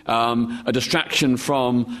 A distraction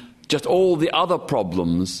from just all the other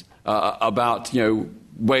problems about,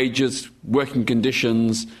 wages, working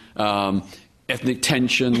conditions, ethnic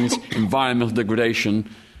tensions, environmental degradation.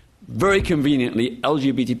 Very conveniently,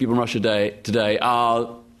 LGBT people in Russia today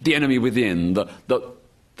are the enemy within.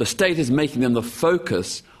 The state is making them the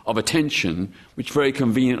focus of attention, which very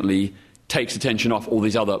conveniently takes attention off all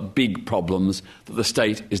these other big problems that the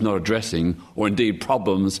state is not addressing, or indeed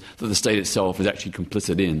problems that the state itself is actually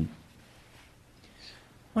complicit in.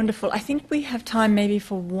 Wonderful. I think we have time maybe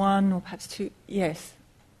for one or perhaps two. Yes.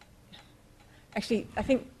 Actually, I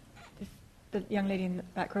think the young lady in the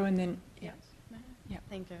back row, and then, yeah. Yeah.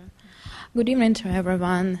 Thank you. Good evening to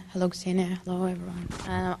everyone. Hello, Kseniya. Hello, everyone.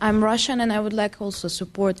 I'm Russian, and I would like also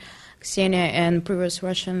support Kseniya and previous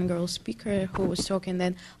Russian girl speaker who was talking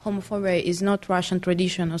that homophobia is not Russian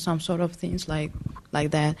tradition or some sort of things like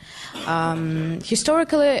that.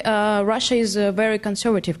 Historically, Russia is a very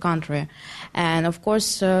conservative country, and of course,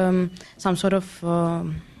 some sort of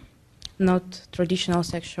not traditional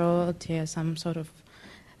sexuality, some sort of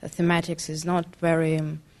thematics is not very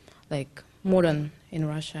modern in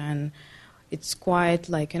Russia, and it's quite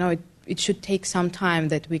it should take some time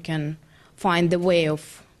that we can find the way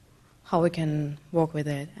of how we can work with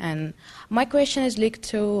it. And my question is linked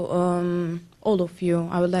to all of you.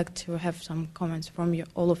 I would like to have some comments from you,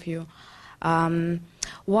 all of you.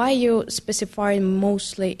 Why you specify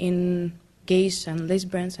mostly in gays and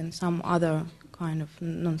lesbians and some other kind of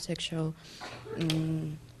non-sexual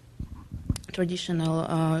traditional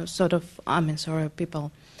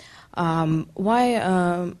people?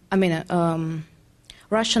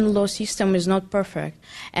 Russian law system is not perfect,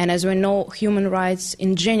 and as we know, human rights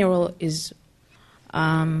in general is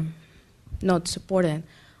not supported.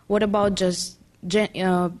 What about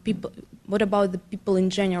people? What about the people in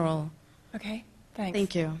general? Okay, thanks.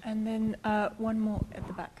 Thank you. And then one more at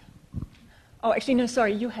the back. Oh, actually, no,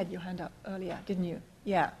 sorry, you had your hand up earlier, didn't you?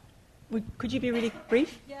 Yeah. Could you be really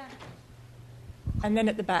brief? Yeah. And then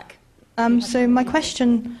at the back. So my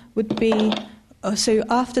question would be, so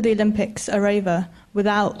after the Olympics are over,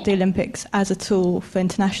 without the Olympics as a tool for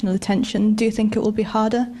international attention, do you think it will be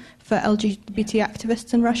harder for LGBT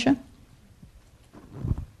activists in Russia?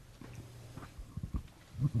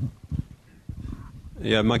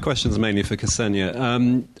 Yeah, my question is mainly for Kseniya.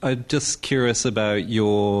 I'm just curious about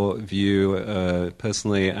your view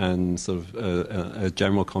personally and sort of a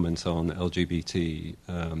general comment on LGBT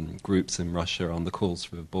groups in Russia on the calls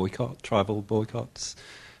for travel boycotts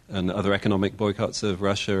and other economic boycotts of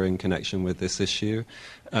Russia in connection with this issue.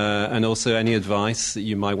 And also any advice that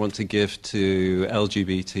you might want to give to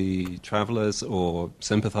LGBT travellers or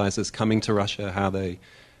sympathisers coming to Russia, how they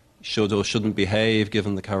should or shouldn't behave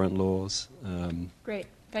given the current laws. Great,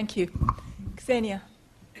 thank you. Kseniya.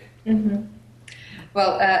 Mm-hmm.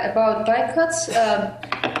 Well, about boycotts,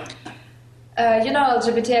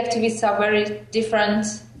 LGBT activists are very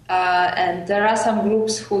different, and there are some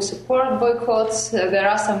groups who support boycotts, there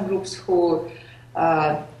are some groups who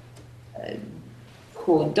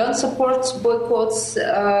don't support boycotts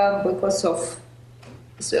of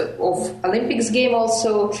Olympics game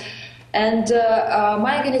also. And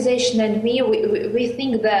my organization and me, we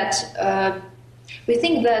think that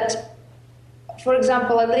for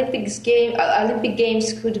example, Olympic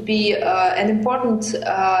Games could be an important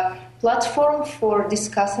platform for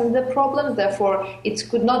discussing the problem. Therefore, it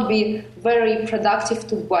could not be very productive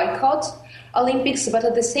to boycott Olympics, but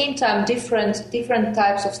at the same time, different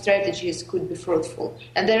types of strategies could be fruitful.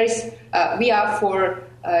 And we are for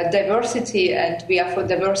diversity, and we are for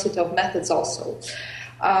diversity of methods also.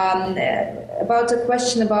 About a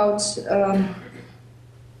question about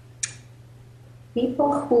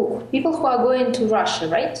people who are going to Russia,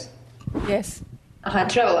 right? Yes.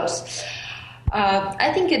 Travelers.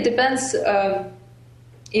 I think it depends.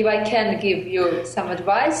 If I can give you some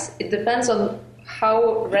advice, it depends on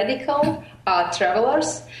how radical are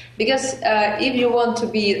travelers. Because if you want to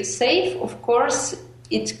be safe, of course,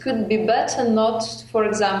 it could be better not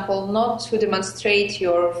to demonstrate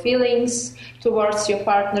your feelings towards your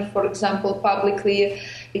partner, for example, publicly,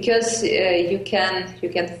 because you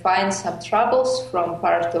can find some troubles from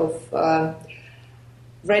part of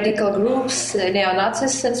radical groups,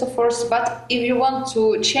 neo-Nazis and so forth. But if you want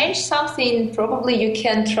to change something, probably you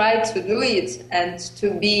can try to do it and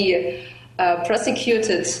to be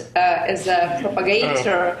prosecuted as a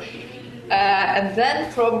propagator. And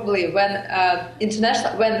then probably when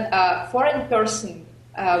a foreign person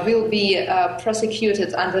will be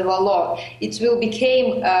prosecuted under the law, it will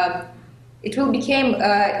become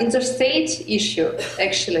interstate issue.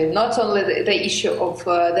 Actually, not only the issue of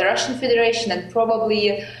the Russian Federation, and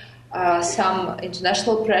probably some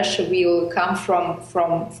international pressure will come from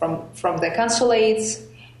the consulates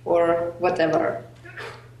or whatever.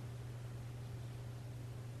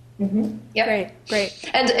 Mm-hmm. Yeah. Great.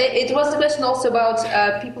 And it was a question also about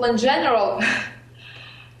people in general.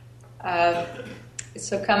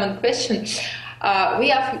 It's a common question.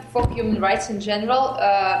 We are for human rights in general.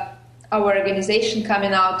 Our organization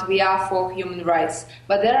coming out, we are for human rights.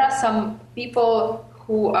 But there are some people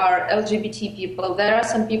who are LGBT people. There are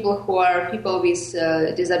some people who are people with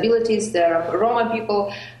disabilities. There are Roma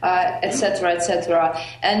people, etc., etc.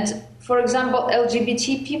 And for example,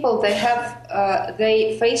 LGBT people,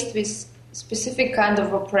 they faced with specific kind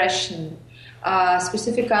of oppression,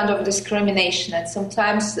 specific kind of discrimination, and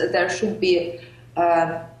sometimes there should be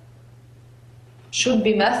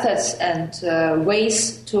methods and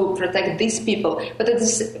ways to protect these people. But at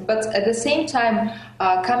the same time,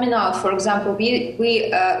 coming out, for example,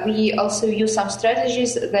 we also use some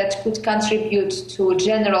strategies that could contribute to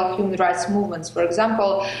general human rights movements. For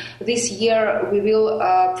example, this year we will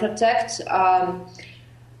protect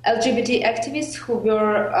LGBT activists who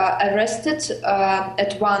were arrested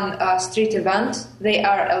at one street event. They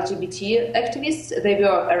are LGBT activists. They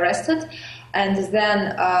were arrested, and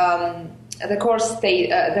then the court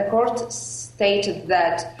stated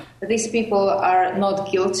that these people are not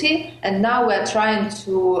guilty, and now we are trying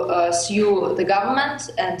to sue the government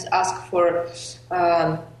and ask for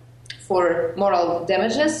moral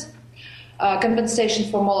damages, compensation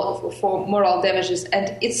for moral damages,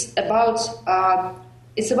 and it's about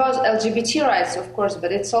LGBT rights, of course,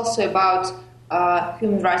 but it's also about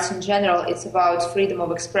human rights in general. It's about freedom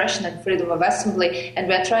of expression and freedom of assembly, and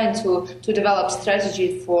we're trying to develop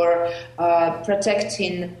strategy for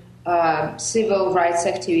protecting civil rights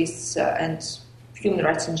activists and human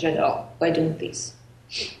rights in general by doing this.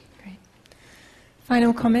 Great.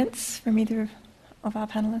 Final comments from either of our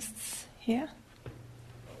panelists here?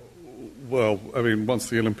 Well, I mean, once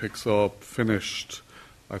the Olympics are finished,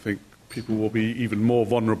 I think people will be even more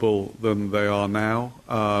vulnerable than they are now.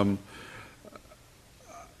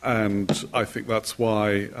 And I think that's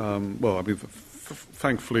why,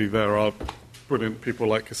 thankfully there are brilliant people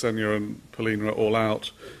like Kseniya and Polina all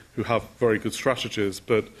out who have very good strategies,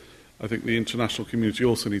 but I think the international community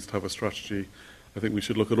also needs to have a strategy. I think we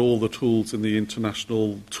should look at all the tools in the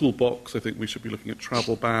international toolbox. I think we should be looking at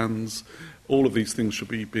travel bans. All of these things should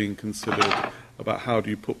be being considered about how do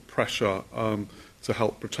you put pressure to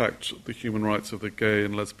help protect the human rights of the gay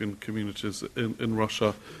and lesbian communities in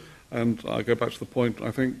Russia. And I go back to the point,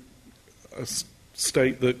 I think a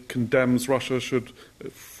state that condemns Russia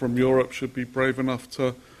from Europe should be brave enough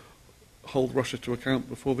to hold Russia to account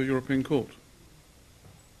before the European Court.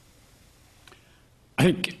 I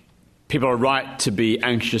think people are right to be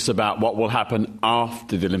anxious about what will happen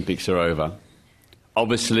after the Olympics are over.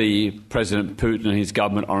 Obviously, President Putin and his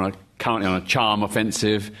government are currently on a charm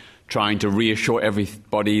offensive, trying to reassure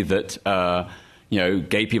everybody that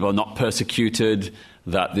gay people are not persecuted,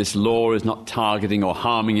 that this law is not targeting or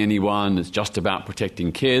harming anyone, it's just about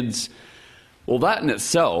protecting kids. Well, that in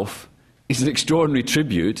itself is an extraordinary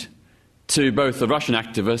tribute to both the Russian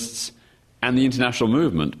activists and the international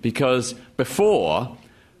movement, because before,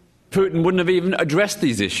 Putin wouldn't have even addressed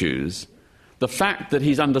these issues. The fact that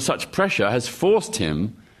he's under such pressure has forced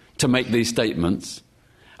him to make these statements,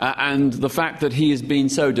 and the fact that he has been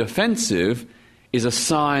so defensive is a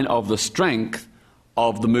sign of the strength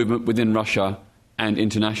of the movement within Russia and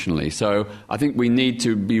internationally. So I think we need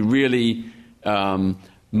to be really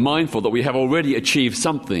mindful that we have already achieved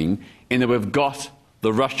something in that we've got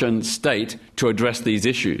the Russian state to address these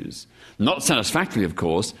issues. Not satisfactorily, of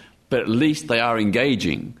course, but at least they are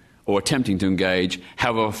engaging or attempting to engage,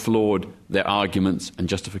 however flawed their arguments and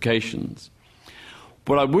justifications.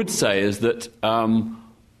 What I would say is that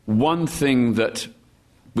one thing that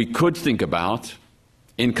we could think about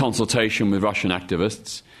in consultation with Russian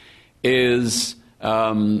activists is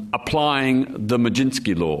applying the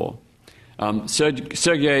Magnitsky law.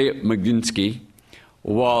 Sergei Magnitsky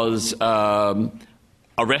was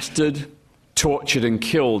arrested, tortured and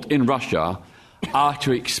killed in Russia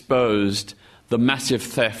after he exposed the massive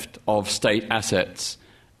theft of state assets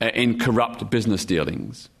in corrupt business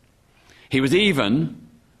dealings. He was even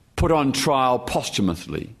put on trial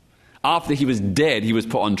posthumously. After he was dead, he was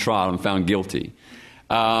put on trial and found guilty.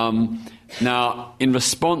 Now, in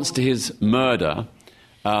response to his murder,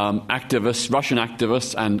 Russian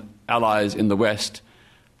activists and allies in the West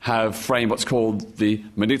have framed what's called the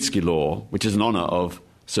Magnitsky Law, which is in honour of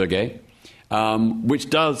Sergei, which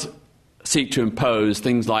does seek to impose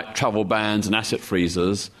things like travel bans and asset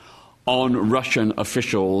freezes on Russian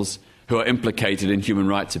officials who are implicated in human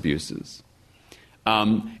rights abuses.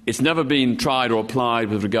 It's never been tried or applied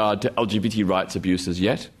with regard to LGBT rights abuses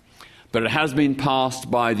yet, but it has been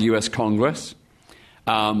passed by the US Congress.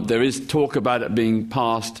 There is talk about it being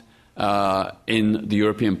passed in the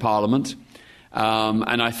European Parliament.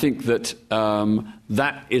 And I think that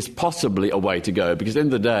that is possibly a way to go, because at the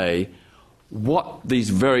end of the day, what these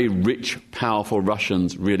very rich, powerful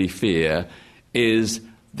Russians really fear is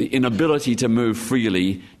the inability to move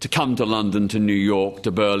freely, to come to London, to New York,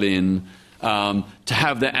 to Berlin, to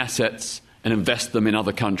have their assets and invest them in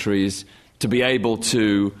other countries, to be able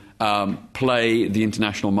to play the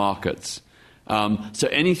international markets. So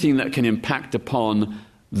anything that can impact upon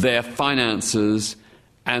their finances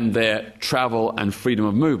and their travel and freedom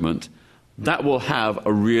of movement, that will have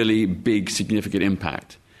a really big, significant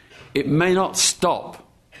impact. It may not stop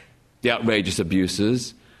the outrageous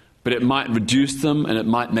abuses, but it might reduce them, and it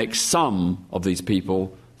might make some of these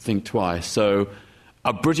people think twice. So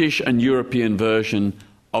a British and European version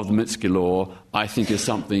of the Magnitsky Law, I think, is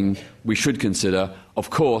something we should consider, of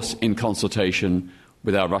course, in consultation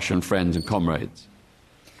with our Russian friends and comrades.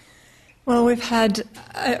 Well, we've had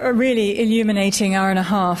a really illuminating hour and a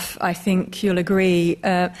half, I think you'll agree,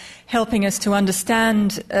 helping us to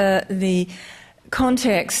understand the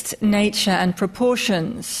context, nature and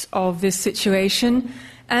proportions of this situation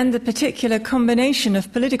and the particular combination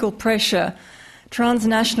of political pressure,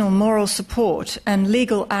 transnational moral support and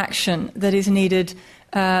legal action that is needed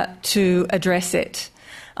to address it.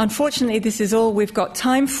 Unfortunately, this is all we've got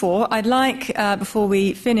time for. I'd like, before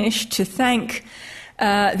we finish, to thank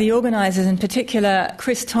the organisers, in particular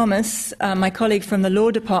Chris Thomas, my colleague from the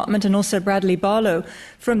Law Department, and also Bradley Barlow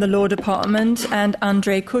from the Law Department, and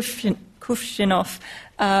Andrei Kuvshinov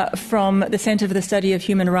from the Centre for the Study of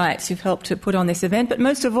Human Rights, who've helped to put on this event. But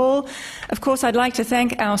most of all, of course, I'd like to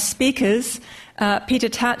thank our speakers, Peter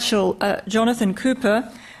Tatchell, Jonathan Cooper,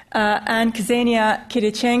 and Kseniya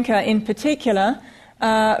Kirichenko in particular,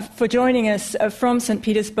 for joining us from St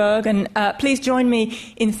Petersburg. And please join me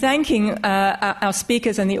in thanking our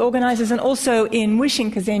speakers and the organisers, and also in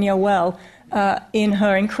wishing Kseniya well in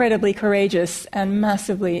her incredibly courageous and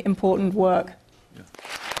massively important work.